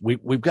issues.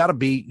 We've got to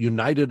be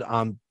united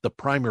on the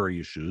primary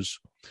issues,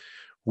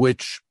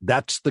 which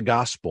that's the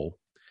gospel.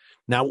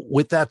 Now,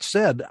 with that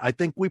said, I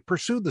think we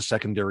pursue the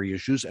secondary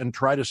issues and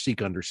try to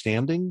seek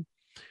understanding,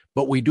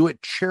 but we do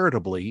it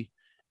charitably,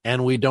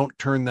 and we don't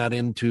turn that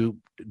into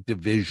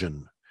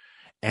division.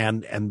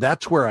 And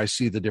that's where I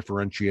see the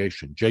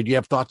differentiation. Jay, do you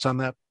have thoughts on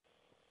that?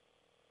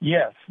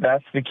 Yes,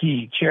 that's the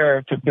key,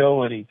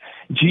 charitability.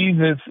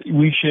 Jesus,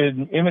 we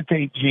should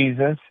imitate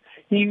Jesus.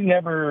 He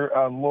never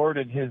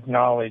lorded his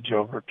knowledge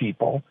over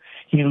people.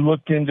 He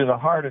looked into the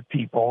heart of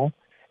people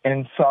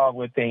and saw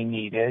what they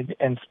needed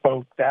and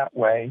spoke that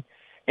way.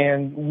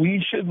 And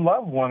we should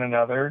love one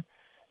another.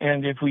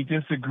 And if we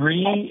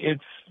disagree,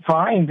 it's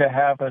fine to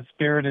have a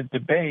spirited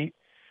debate,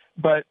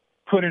 but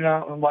put it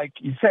on, like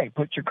you say,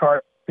 put your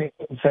card and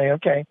say,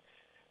 okay,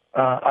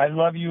 I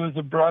love you as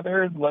a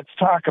brother. Let's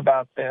talk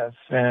about this.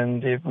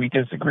 And if we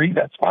disagree,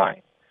 that's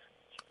fine.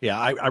 Yeah,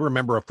 I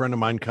remember a friend of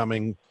mine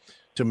coming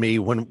to me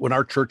when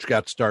our church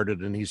got started,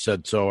 and he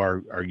said, so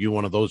are you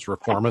one of those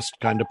reformist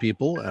kind of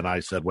people? And I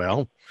said,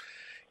 well,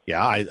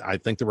 yeah, I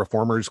think the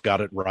reformers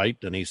got it right.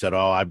 And he said,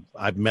 oh,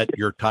 I've met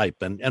your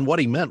type. And what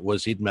he meant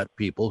was he'd met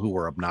people who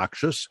were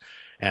obnoxious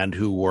and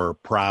who were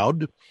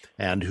proud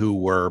and who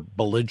were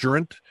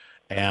belligerent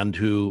and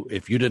who,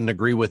 if you didn't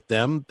agree with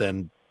them,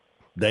 then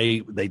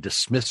they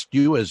dismissed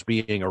you as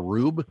being a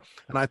rube.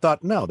 And I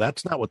thought, no,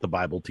 that's not what the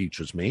Bible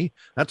teaches me.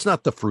 That's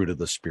not the fruit of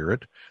the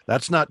Spirit.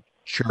 That's not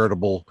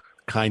charitable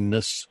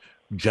kindness,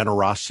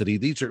 generosity.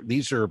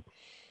 These are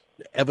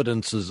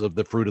evidences of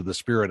the fruit of the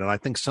Spirit. And I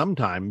think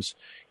sometimes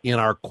in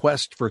our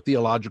quest for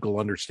theological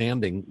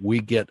understanding,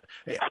 we get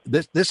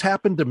this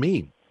happened to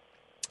me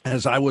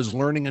as I was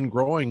learning and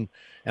growing.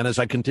 And as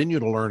I continue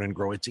to learn and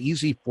grow, it's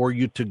easy for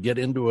you to get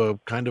into a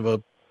kind of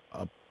a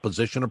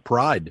position of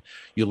pride.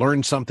 You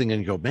learn something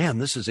and you go, man,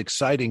 this is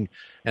exciting.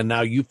 And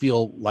now you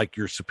feel like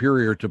you're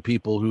superior to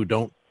people who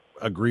don't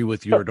agree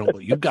with you or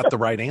don't. You've got the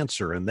right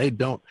answer and they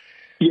don't.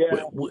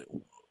 Yeah.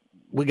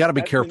 We got to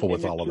be careful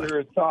with all of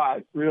that.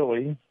 Thought,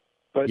 really.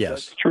 But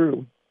yes, that's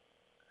true.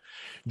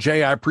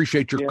 Jay, I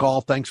appreciate your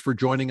call. Thanks for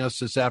joining us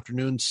this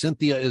afternoon.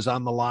 Cynthia is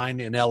on the line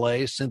in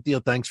L.A. Cynthia,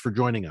 thanks for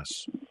joining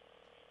us.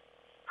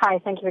 Hi,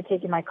 thank you for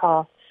taking my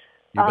call.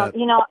 You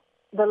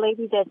The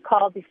lady that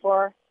called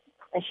before,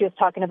 and she was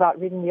talking about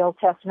reading the Old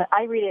Testament.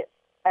 I read it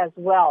as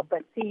well,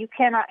 but see, you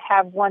cannot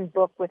have one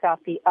book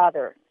without the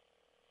other.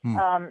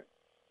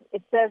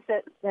 It says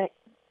that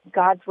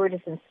God's Word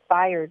is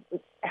inspired.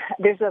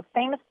 There's a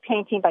famous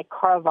painting by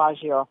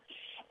Caravaggio,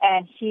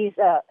 and he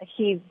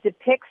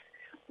depicts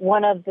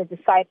one of the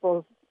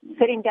disciples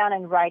sitting down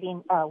and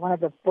writing one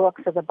of the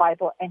books of the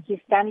Bible, and he's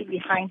standing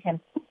behind him,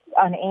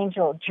 an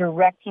angel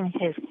directing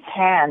his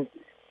hand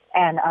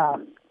and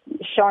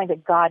showing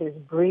that God is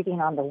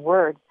breathing on the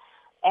Word.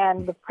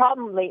 And the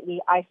problem lately,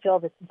 I feel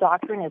that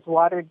doctrine is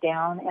watered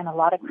down, and a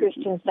lot of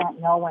Christians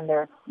don't know when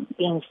they're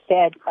being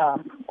fed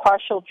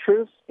partial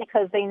truths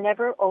because they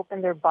never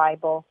open their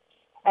Bible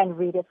and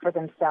read it for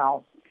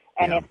themselves.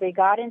 And if they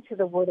got into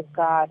the Word of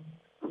God,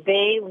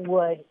 they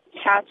would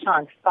catch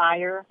on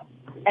fire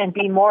and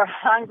be more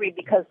hungry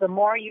because the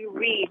more you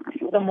read,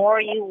 the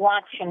more you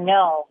want to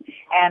know.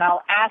 And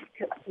I'll ask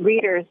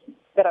readers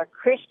that are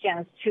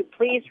Christians to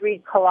please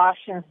read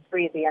Colossians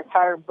 3, the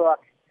entire book,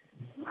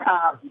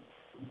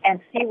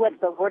 and see what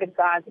the Word of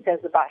God says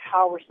about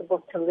how we're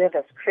supposed to live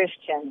as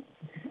Christians.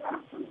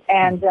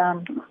 And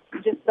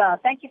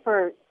thank you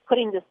for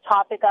putting this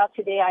topic out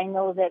today. I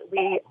know that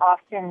we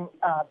often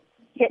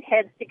hit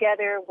heads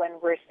together when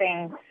we're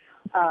saying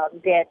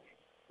that,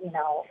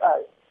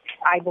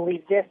 I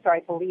believe this or I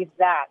believe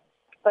that.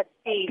 But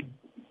see,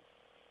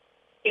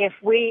 if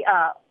we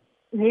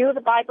knew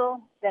the Bible,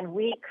 then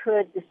we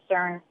could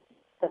discern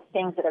the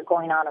things that are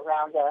going on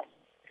around us.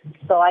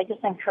 So I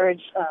just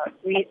encourage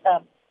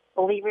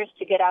believers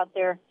to get out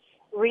there,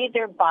 read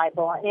their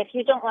Bible. And if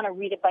you don't want to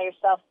read it by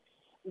yourself,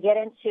 get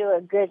into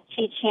a good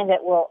teaching that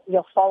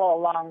you'll follow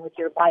along with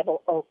your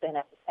Bible open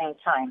at the same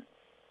time.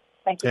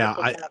 Thank you for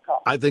taking the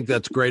call. I think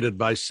that's great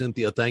advice,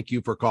 Cynthia. Thank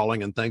you for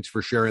calling and thanks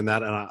for sharing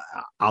that. And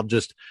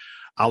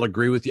I'll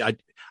agree with you.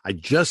 I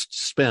just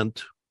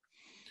spent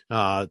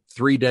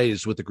 3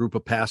 days with a group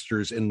of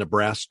pastors in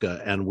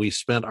Nebraska, and we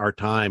spent our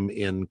time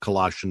in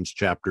Colossians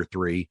chapter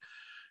 3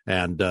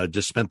 and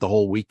just spent the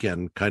whole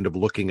weekend kind of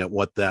looking at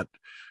what that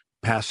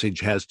passage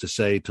has to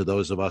say to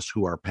those of us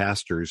who are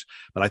pastors.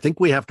 But I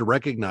think we have to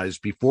recognize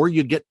before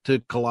you get to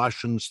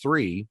Colossians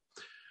 3,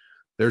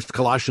 there's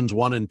Colossians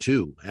 1 and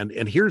 2.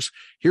 And here's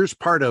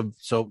part of,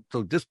 so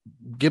just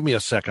give me a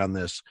sec on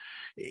this.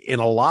 In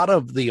a lot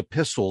of the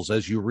epistles,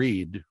 as you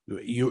read,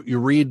 you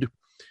read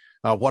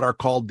what are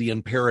called the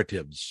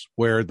imperatives,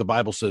 where the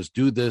Bible says,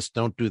 do this,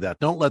 don't do that.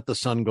 Don't let the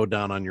sun go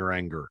down on your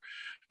anger.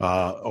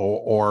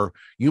 Or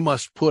you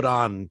must put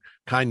on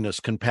kindness,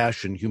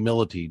 compassion,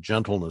 humility,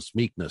 gentleness,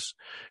 meekness.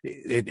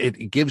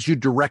 It gives you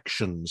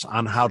directions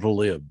on how to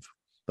live.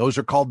 Those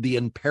are called the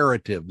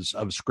imperatives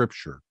of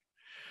Scripture.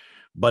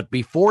 But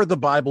before the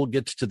Bible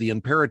gets to the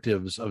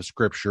imperatives of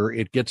Scripture,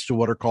 it gets to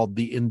what are called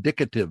the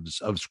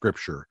indicatives of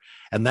Scripture.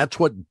 And that's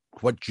what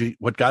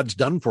God's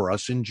done for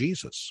us in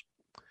Jesus.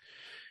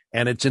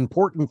 And it's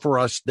important for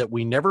us that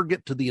we never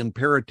get to the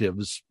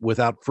imperatives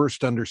without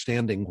first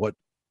understanding what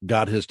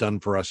God has done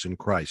for us in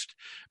Christ,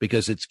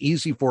 because it's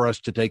easy for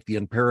us to take the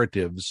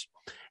imperatives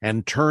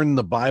and turn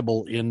the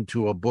Bible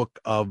into a book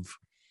of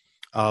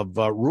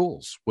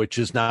rules, which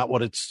is not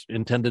what it's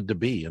intended to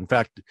be. In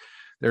fact,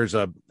 there's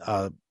a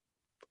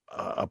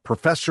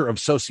professor of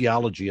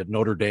sociology at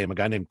Notre Dame, a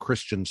guy named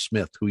Christian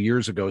Smith, who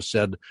years ago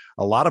said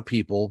a lot of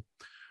people,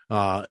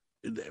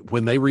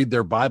 when they read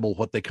their Bible,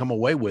 what they come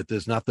away with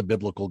is not the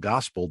biblical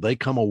gospel. They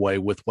come away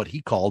with what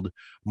he called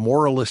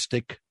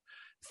moralistic,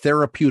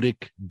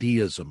 therapeutic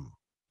deism.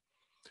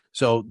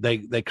 So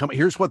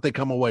here's what they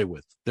come away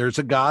with. There's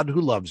a God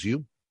who loves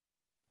you.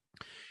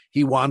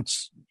 He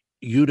wants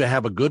you to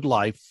have a good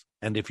life.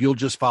 And if you'll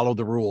just follow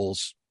the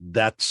rules,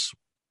 that's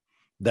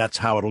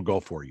how it'll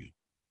go for you.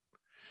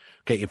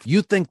 Okay, if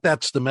you think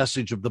that's the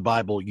message of the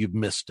Bible, you've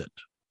missed it.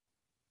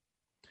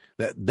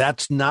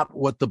 That's not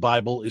what the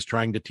Bible is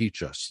trying to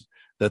teach us,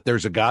 that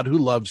there's a God who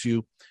loves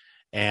you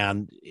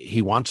and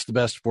he wants the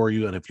best for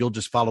you. And if you'll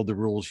just follow the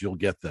rules, you'll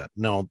get that.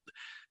 No,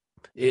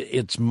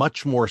 it's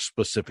much more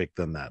specific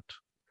than that.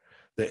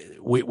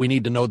 We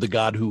need to know the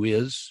God who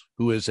is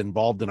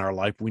involved in our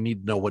life. We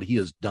need to know what he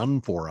has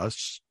done for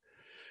us.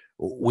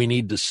 We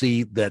need to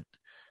see that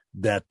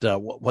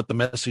what the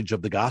message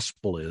of the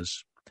gospel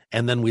is.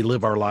 And then we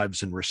live our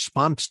lives in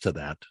response to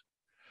that,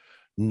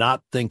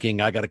 not thinking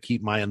I got to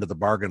keep my end of the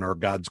bargain or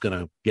God's going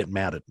to get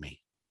mad at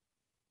me.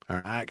 All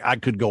right, I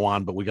could go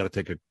on, but we got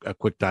to take a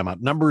quick time out.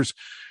 Numbers,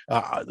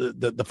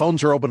 the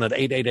phones are open at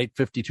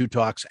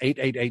 888-52-TALKS,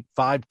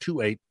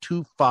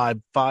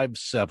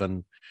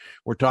 888-528-2557.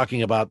 We're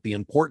talking about the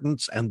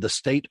importance and the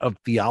state of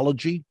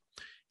theology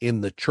in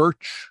the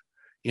church,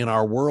 in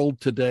our world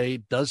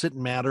today. Does it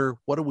matter?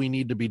 What do we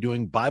need to be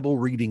doing? Bible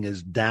reading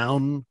is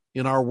down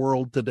in our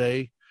world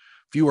today.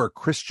 Fewer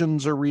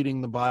Christians are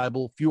reading the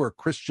Bible. Fewer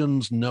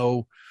Christians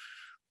know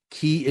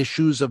key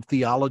issues of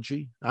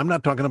theology. I'm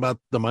not talking about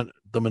the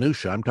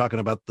minutia. I'm talking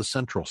about the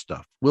central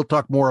stuff. We'll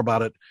talk more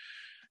about it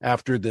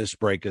after this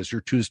break as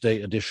your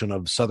Tuesday edition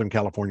of Southern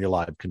California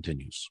Live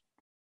continues.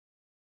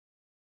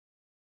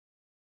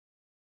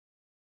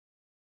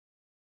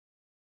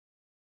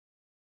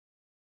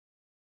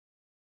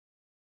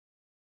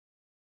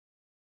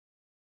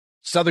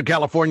 Southern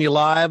California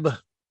Live,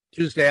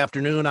 Tuesday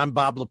afternoon. I'm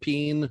Bob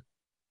Lepine.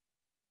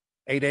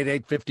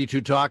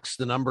 888-52-TALKS,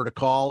 the number to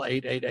call,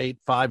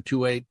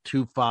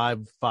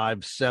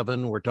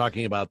 888-528-2557. We're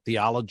talking about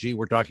theology.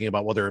 We're talking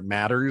about whether it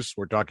matters.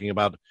 We're talking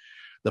about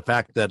the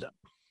fact that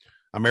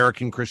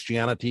American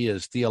Christianity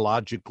is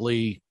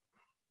theologically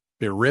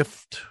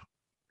bereft,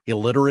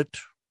 illiterate.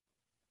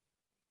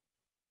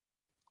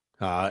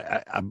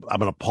 I'm going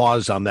to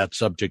pause on that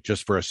subject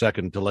just for a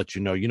second to let you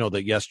know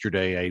that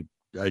yesterday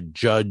a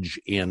judge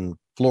in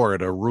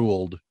Florida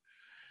ruled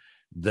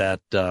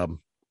that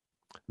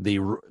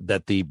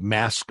the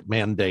mask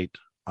mandate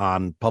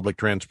on public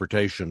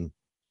transportation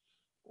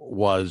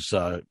was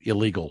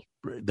illegal.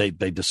 They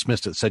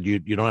dismissed it, said you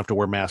don't have to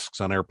wear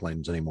masks on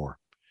airplanes anymore.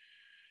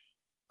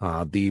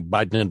 The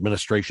Biden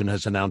administration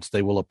has announced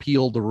they will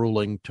appeal the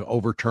ruling to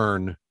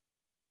overturn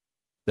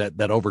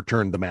that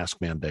overturned the mask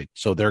mandate.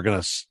 So they're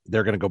gonna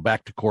go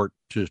back to court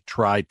to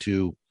try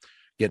to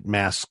get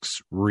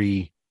masks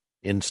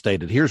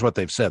reinstated. Here's what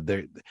they've said: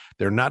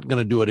 they're not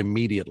going to do it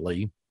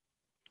immediately.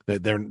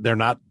 They're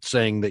not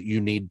saying that you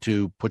need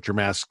to put your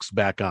masks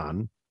back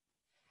on,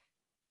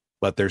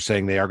 but they're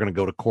saying they are going to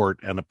go to court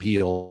and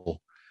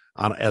appeal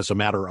as a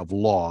matter of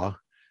law.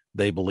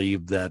 They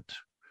believe that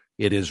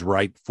it is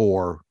right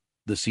for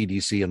the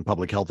CDC and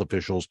public health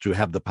officials to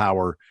have the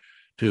power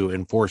to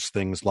enforce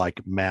things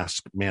like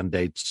mask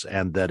mandates,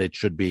 and that it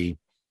should be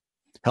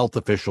health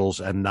officials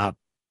and not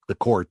the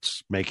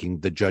courts making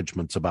the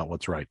judgments about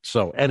what's right.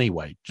 So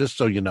anyway, just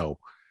so you know,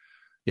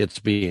 it's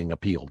being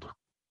appealed.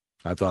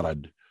 I thought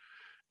I'd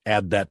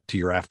add that to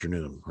your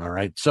afternoon. All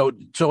right. So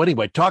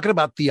anyway, talking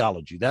about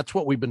theology, that's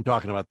what we've been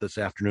talking about this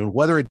afternoon,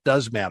 whether it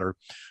does matter.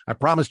 I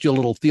promised you a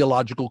little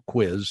theological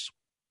quiz.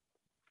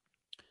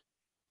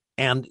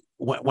 And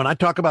when I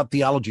talk about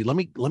theology, let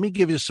me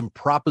give you some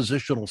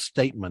propositional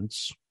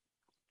statements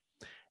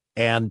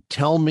and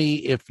tell me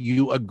if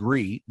you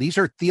agree. These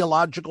are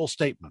theological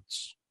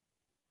statements.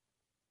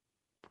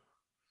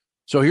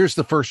 So here's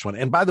the first one.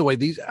 And by the way,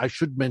 I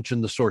should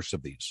mention the source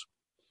of these.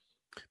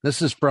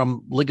 This is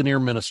from Ligonier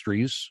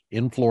Ministries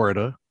in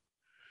Florida.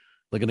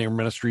 Ligonier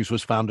Ministries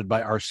was founded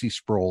by R.C.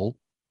 Sproul.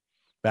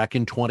 Back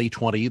in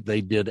 2020,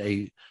 they did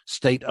a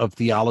state of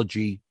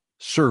theology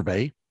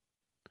survey.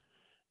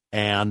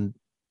 And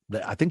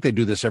I think they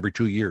do this every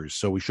 2 years.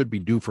 So we should be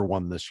due for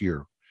one this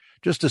year,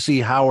 just to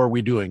see how are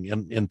we doing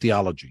in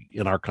theology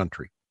in our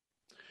country.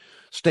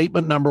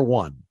 Statement number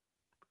one: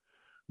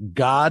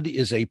 God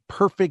is a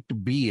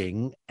perfect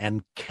being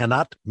and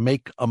cannot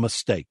make a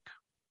mistake.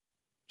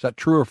 Is that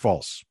true or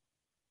false?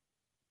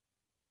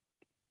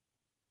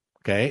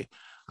 Okay.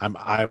 I'm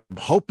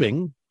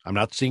hoping, I'm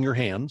not seeing your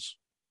hands.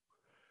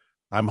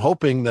 I'm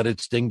hoping that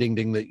it's ding, ding,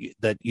 ding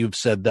that you've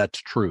said that's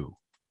true.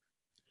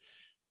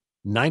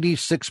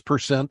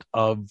 96%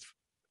 of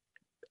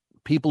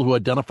people who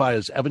identify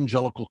as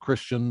evangelical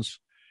Christians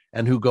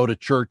and who go to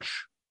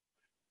church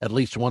at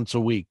least once a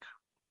week,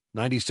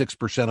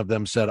 96% of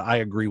them said, I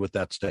agree with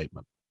that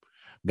statement.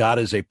 God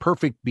is a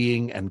perfect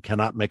being and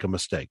cannot make a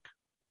mistake.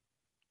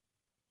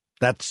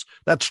 That's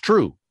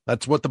true.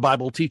 That's what the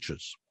Bible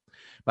teaches.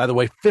 By the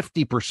way,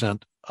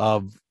 50%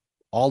 of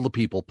all the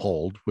people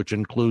polled, which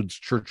includes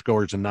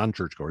churchgoers and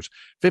non-churchgoers,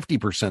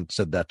 50%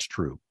 said that's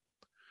true.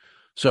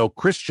 So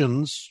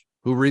Christians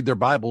who read their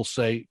Bible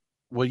say,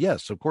 well,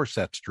 yes, of course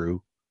that's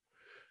true.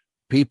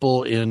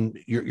 People in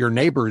your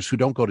neighbors who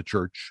don't go to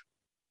church,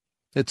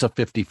 it's a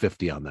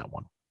 50-50 on that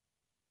one.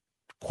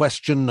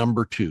 Question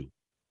number 2.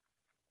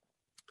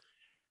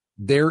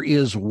 There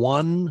is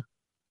one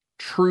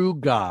true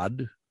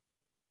God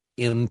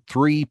in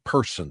 3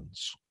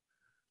 persons: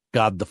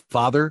 God the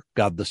Father,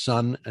 God the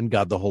Son, and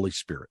God the Holy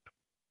Spirit.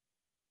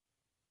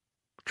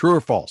 True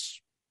or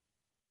false?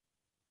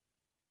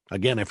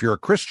 Again, if you're a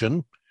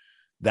Christian,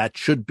 that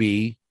should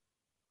be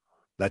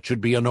a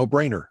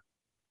no-brainer.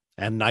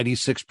 And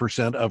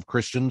 96% of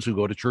Christians who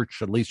go to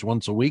church at least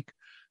once a week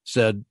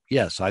said,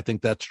 yes, I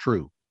think that's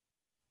true.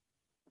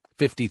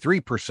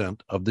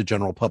 53% of the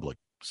general public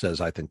says,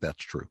 I think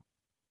that's true.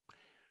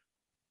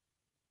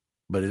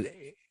 But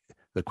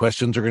the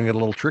questions are going to get a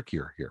little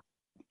trickier here.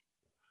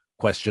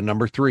 Question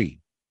number 3.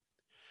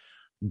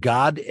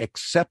 God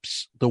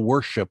accepts the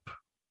worship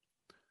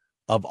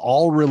of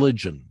all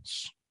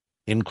religions,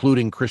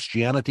 including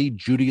Christianity,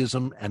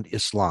 Judaism, and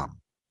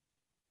Islam.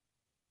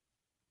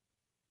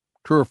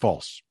 True or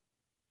false?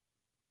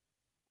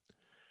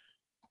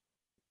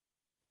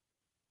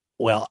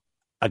 Well,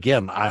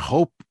 again, I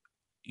hope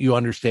you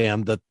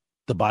understand that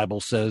the Bible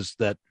says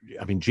that,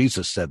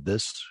 Jesus said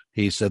this.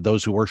 He said,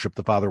 those who worship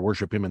the Father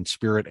worship him in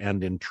spirit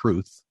and in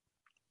truth.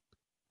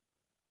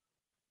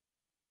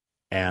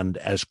 And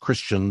as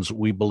Christians,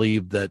 we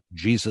believe that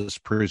Jesus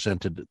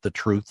presented the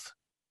truth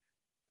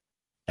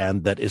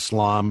and that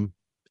Islam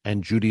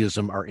and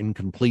Judaism are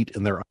incomplete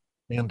in their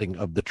understanding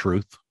of the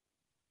truth.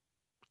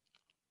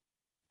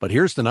 But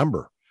here's the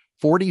number.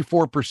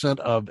 44%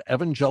 of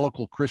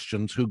evangelical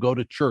Christians who go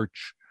to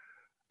church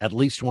at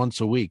least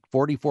once a week,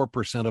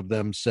 44% of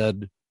them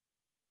said,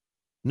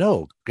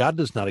 no, God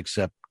does not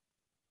accept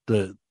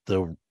the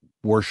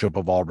worship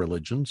of all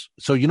religions.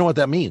 So you know what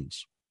that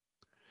means.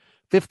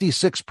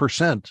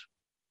 56%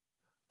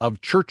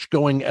 of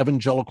church-going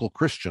evangelical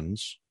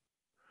Christians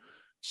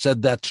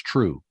said that's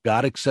true.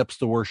 God accepts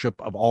the worship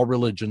of all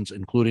religions,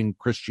 including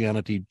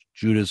Christianity,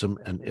 Judaism,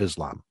 and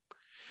Islam.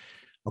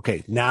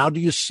 Okay, now do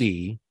you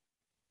see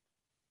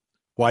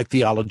why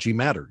theology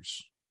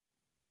matters?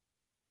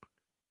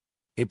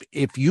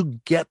 If you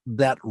get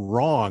that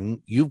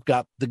wrong, you've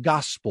got the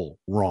gospel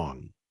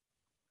wrong.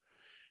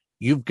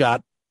 You've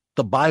got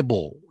the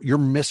Bible. You're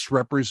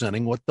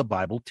misrepresenting what the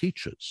Bible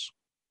teaches.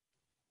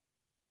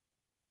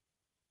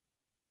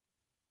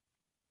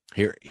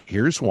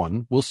 Here's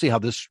one. We'll see how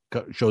this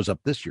shows up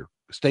this year.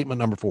 Statement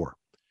number 4.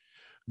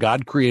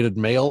 God created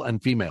male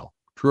and female.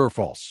 True or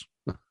false?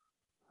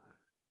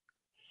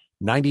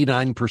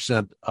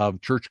 99%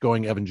 of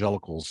church-going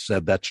evangelicals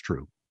said that's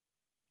true.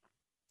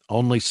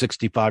 Only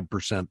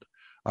 65%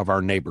 of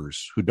our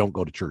neighbors who don't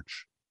go to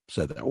church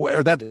said that.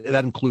 Or that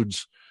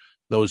includes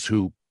those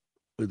who,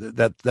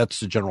 that's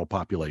the general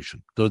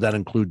population. Though that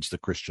includes the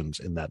Christians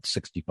in that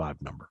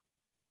 65 number.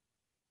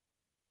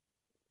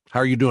 How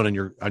are you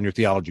doing on your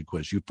theology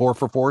quiz? You 4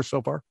 for 4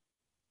 so far?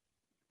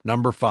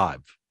 Number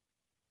 5.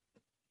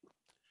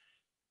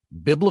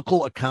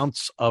 Biblical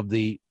accounts of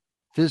the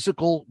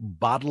physical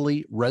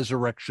bodily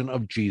resurrection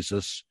of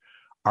Jesus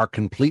are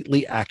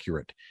completely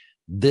accurate.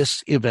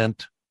 This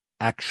event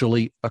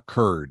actually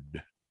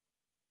occurred.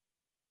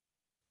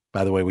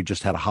 By the way, we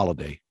just had a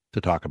holiday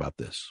to talk about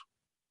this.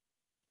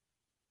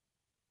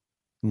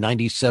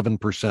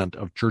 97%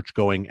 of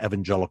church-going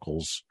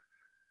evangelicals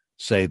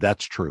say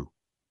that's true.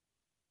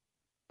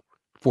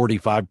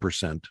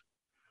 45%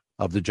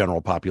 of the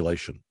general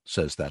population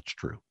says that's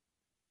true.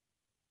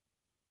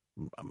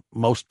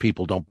 Most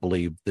people don't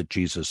believe that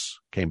Jesus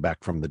came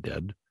back from the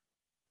dead.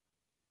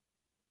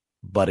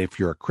 But if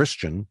you're a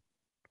Christian,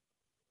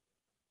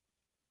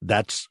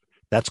 that's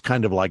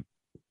kind of like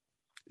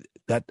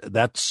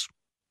that's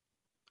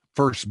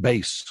first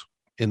base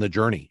in the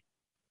journey.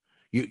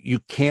 You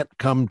can't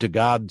come to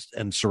God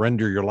and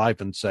surrender your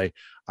life and say,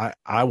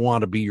 I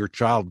want to be your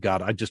child,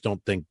 God. I just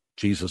don't think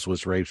Jesus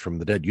was raised from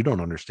the dead. You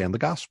don't understand the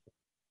gospel.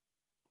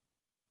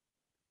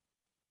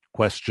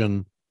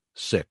 Question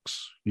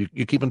 6.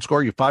 You keeping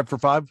score? You 5 for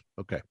 5?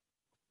 Okay.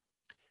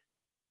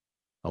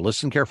 Now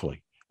listen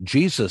carefully.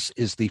 Jesus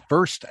is the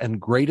first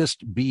and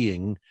greatest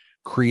being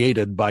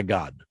created by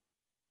God.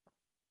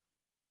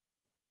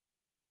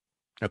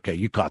 Okay,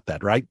 you caught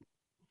that, right?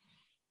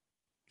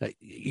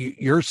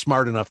 You're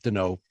smart enough to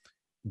know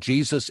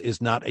Jesus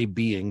is not a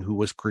being who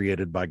was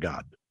created by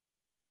God.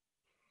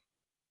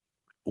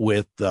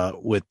 with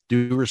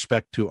due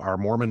respect to our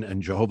Mormon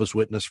and Jehovah's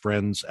Witness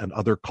friends and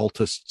other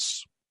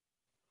cultists,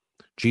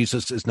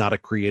 Jesus is not a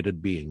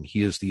created being.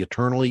 He is the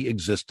eternally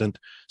existent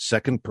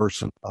second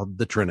person of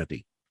the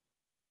Trinity.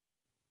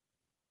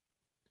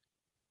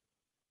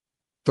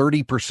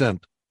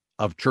 30%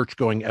 of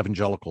church-going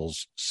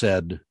evangelicals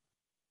said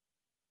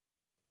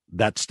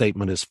that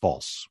statement is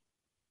false.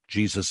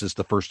 Jesus is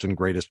the first and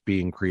greatest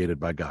being created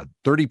by God.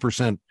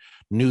 30%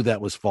 knew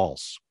that was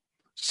false.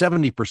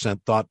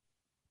 70% thought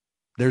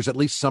there's at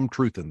least some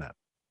truth in that.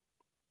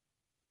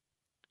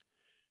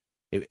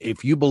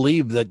 If you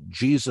believe that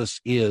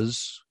Jesus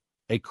is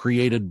a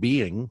created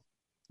being,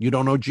 you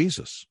don't know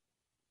Jesus.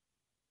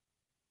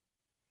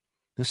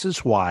 This is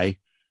why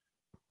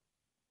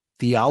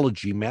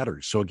theology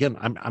matters. So again,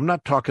 I'm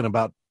not talking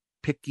about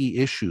picky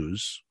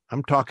issues.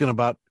 I'm talking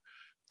about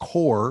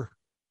core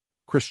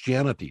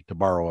Christianity, to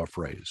borrow a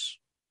phrase.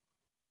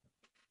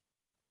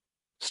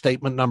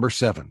 Statement number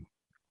 7.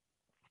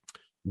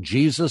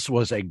 Jesus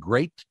was a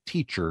great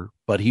teacher,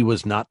 but he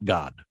was not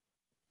God.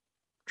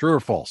 True or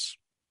false?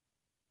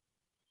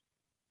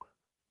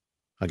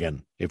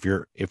 Again, if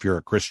you're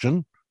a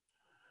Christian,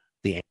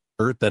 the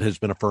answer that has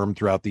been affirmed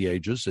throughout the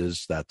ages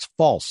is that's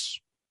false.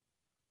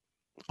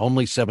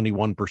 Only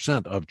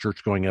 71% of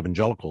church-going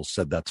evangelicals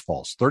said that's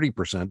false.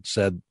 30%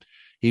 said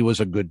he was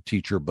a good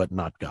teacher, but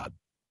not God.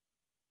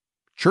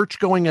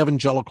 Church-going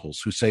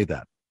evangelicals who say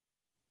that.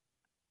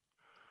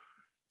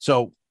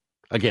 So,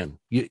 again,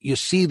 you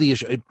see the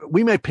issue.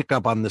 We may pick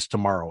up on this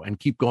tomorrow and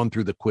keep going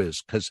through the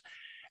quiz, because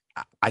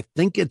I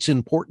think it's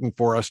important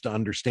for us to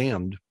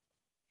understand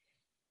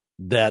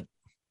that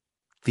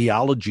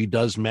theology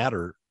does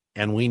matter,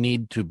 and we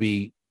need to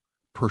be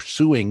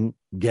pursuing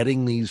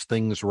getting these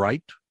things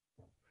right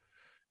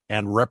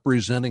and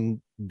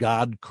representing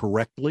God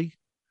correctly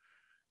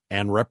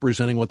and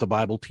representing what the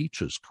Bible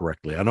teaches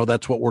correctly. I know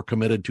that's what we're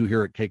committed to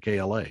here at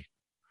KKLA.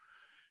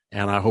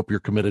 And I hope you're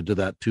committed to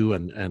that too,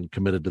 and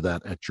committed to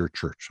that at your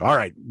church. All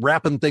right,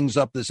 wrapping things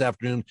up this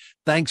afternoon.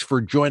 Thanks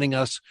for joining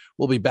us.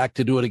 We'll be back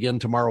to do it again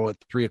tomorrow at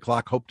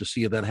 3:00. Hope to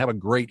see you then. Have a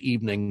great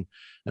evening,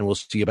 and we'll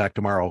see you back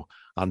tomorrow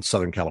on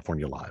Southern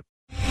California Live.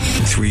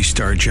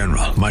 3-star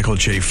General Michael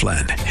J.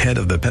 Flynn, head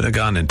of the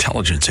Pentagon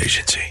Intelligence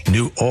Agency,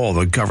 knew all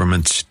the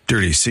government's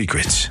dirty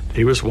secrets.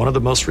 He was one of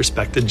the most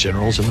respected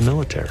generals in the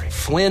military.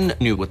 Flynn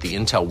knew what the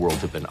intel world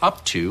had been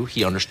up to.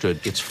 He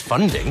understood its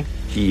funding.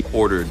 He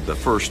ordered the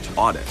first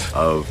audit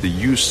of the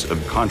use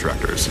of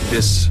contractors.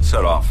 This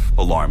set off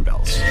alarm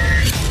bells.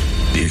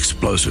 The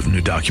explosive new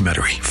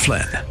documentary,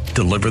 Flynn,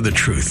 Deliver the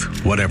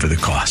Truth, Whatever the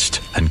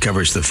Cost,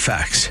 uncovers the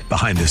facts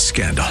behind this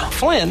scandal.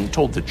 Flynn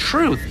told the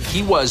truth.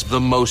 He was the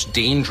most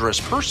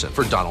dangerous person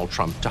for Donald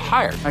Trump to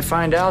hire. I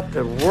find out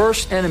the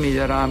worst enemy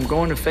that I'm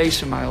going to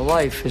face in my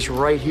life is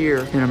right here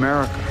in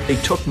America. They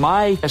took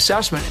my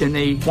assessment and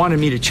they wanted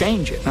me to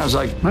change it. And I was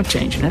like, I'm not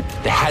changing it.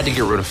 They had to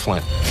get rid of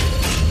Flynn.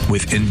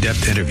 With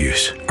in-depth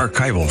interviews,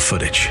 archival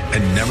footage,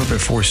 and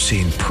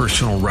never-before-seen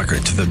personal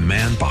records of the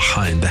man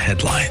behind the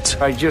headlines.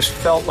 I just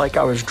felt like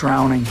I was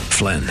drowning.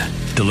 Flynn,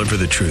 Deliver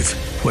the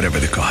Truth, Whatever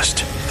the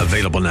Cost.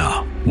 Available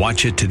now.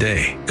 Watch it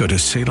today. Go to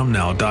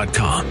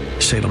salemnow.com.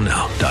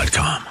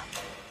 salemnow.com.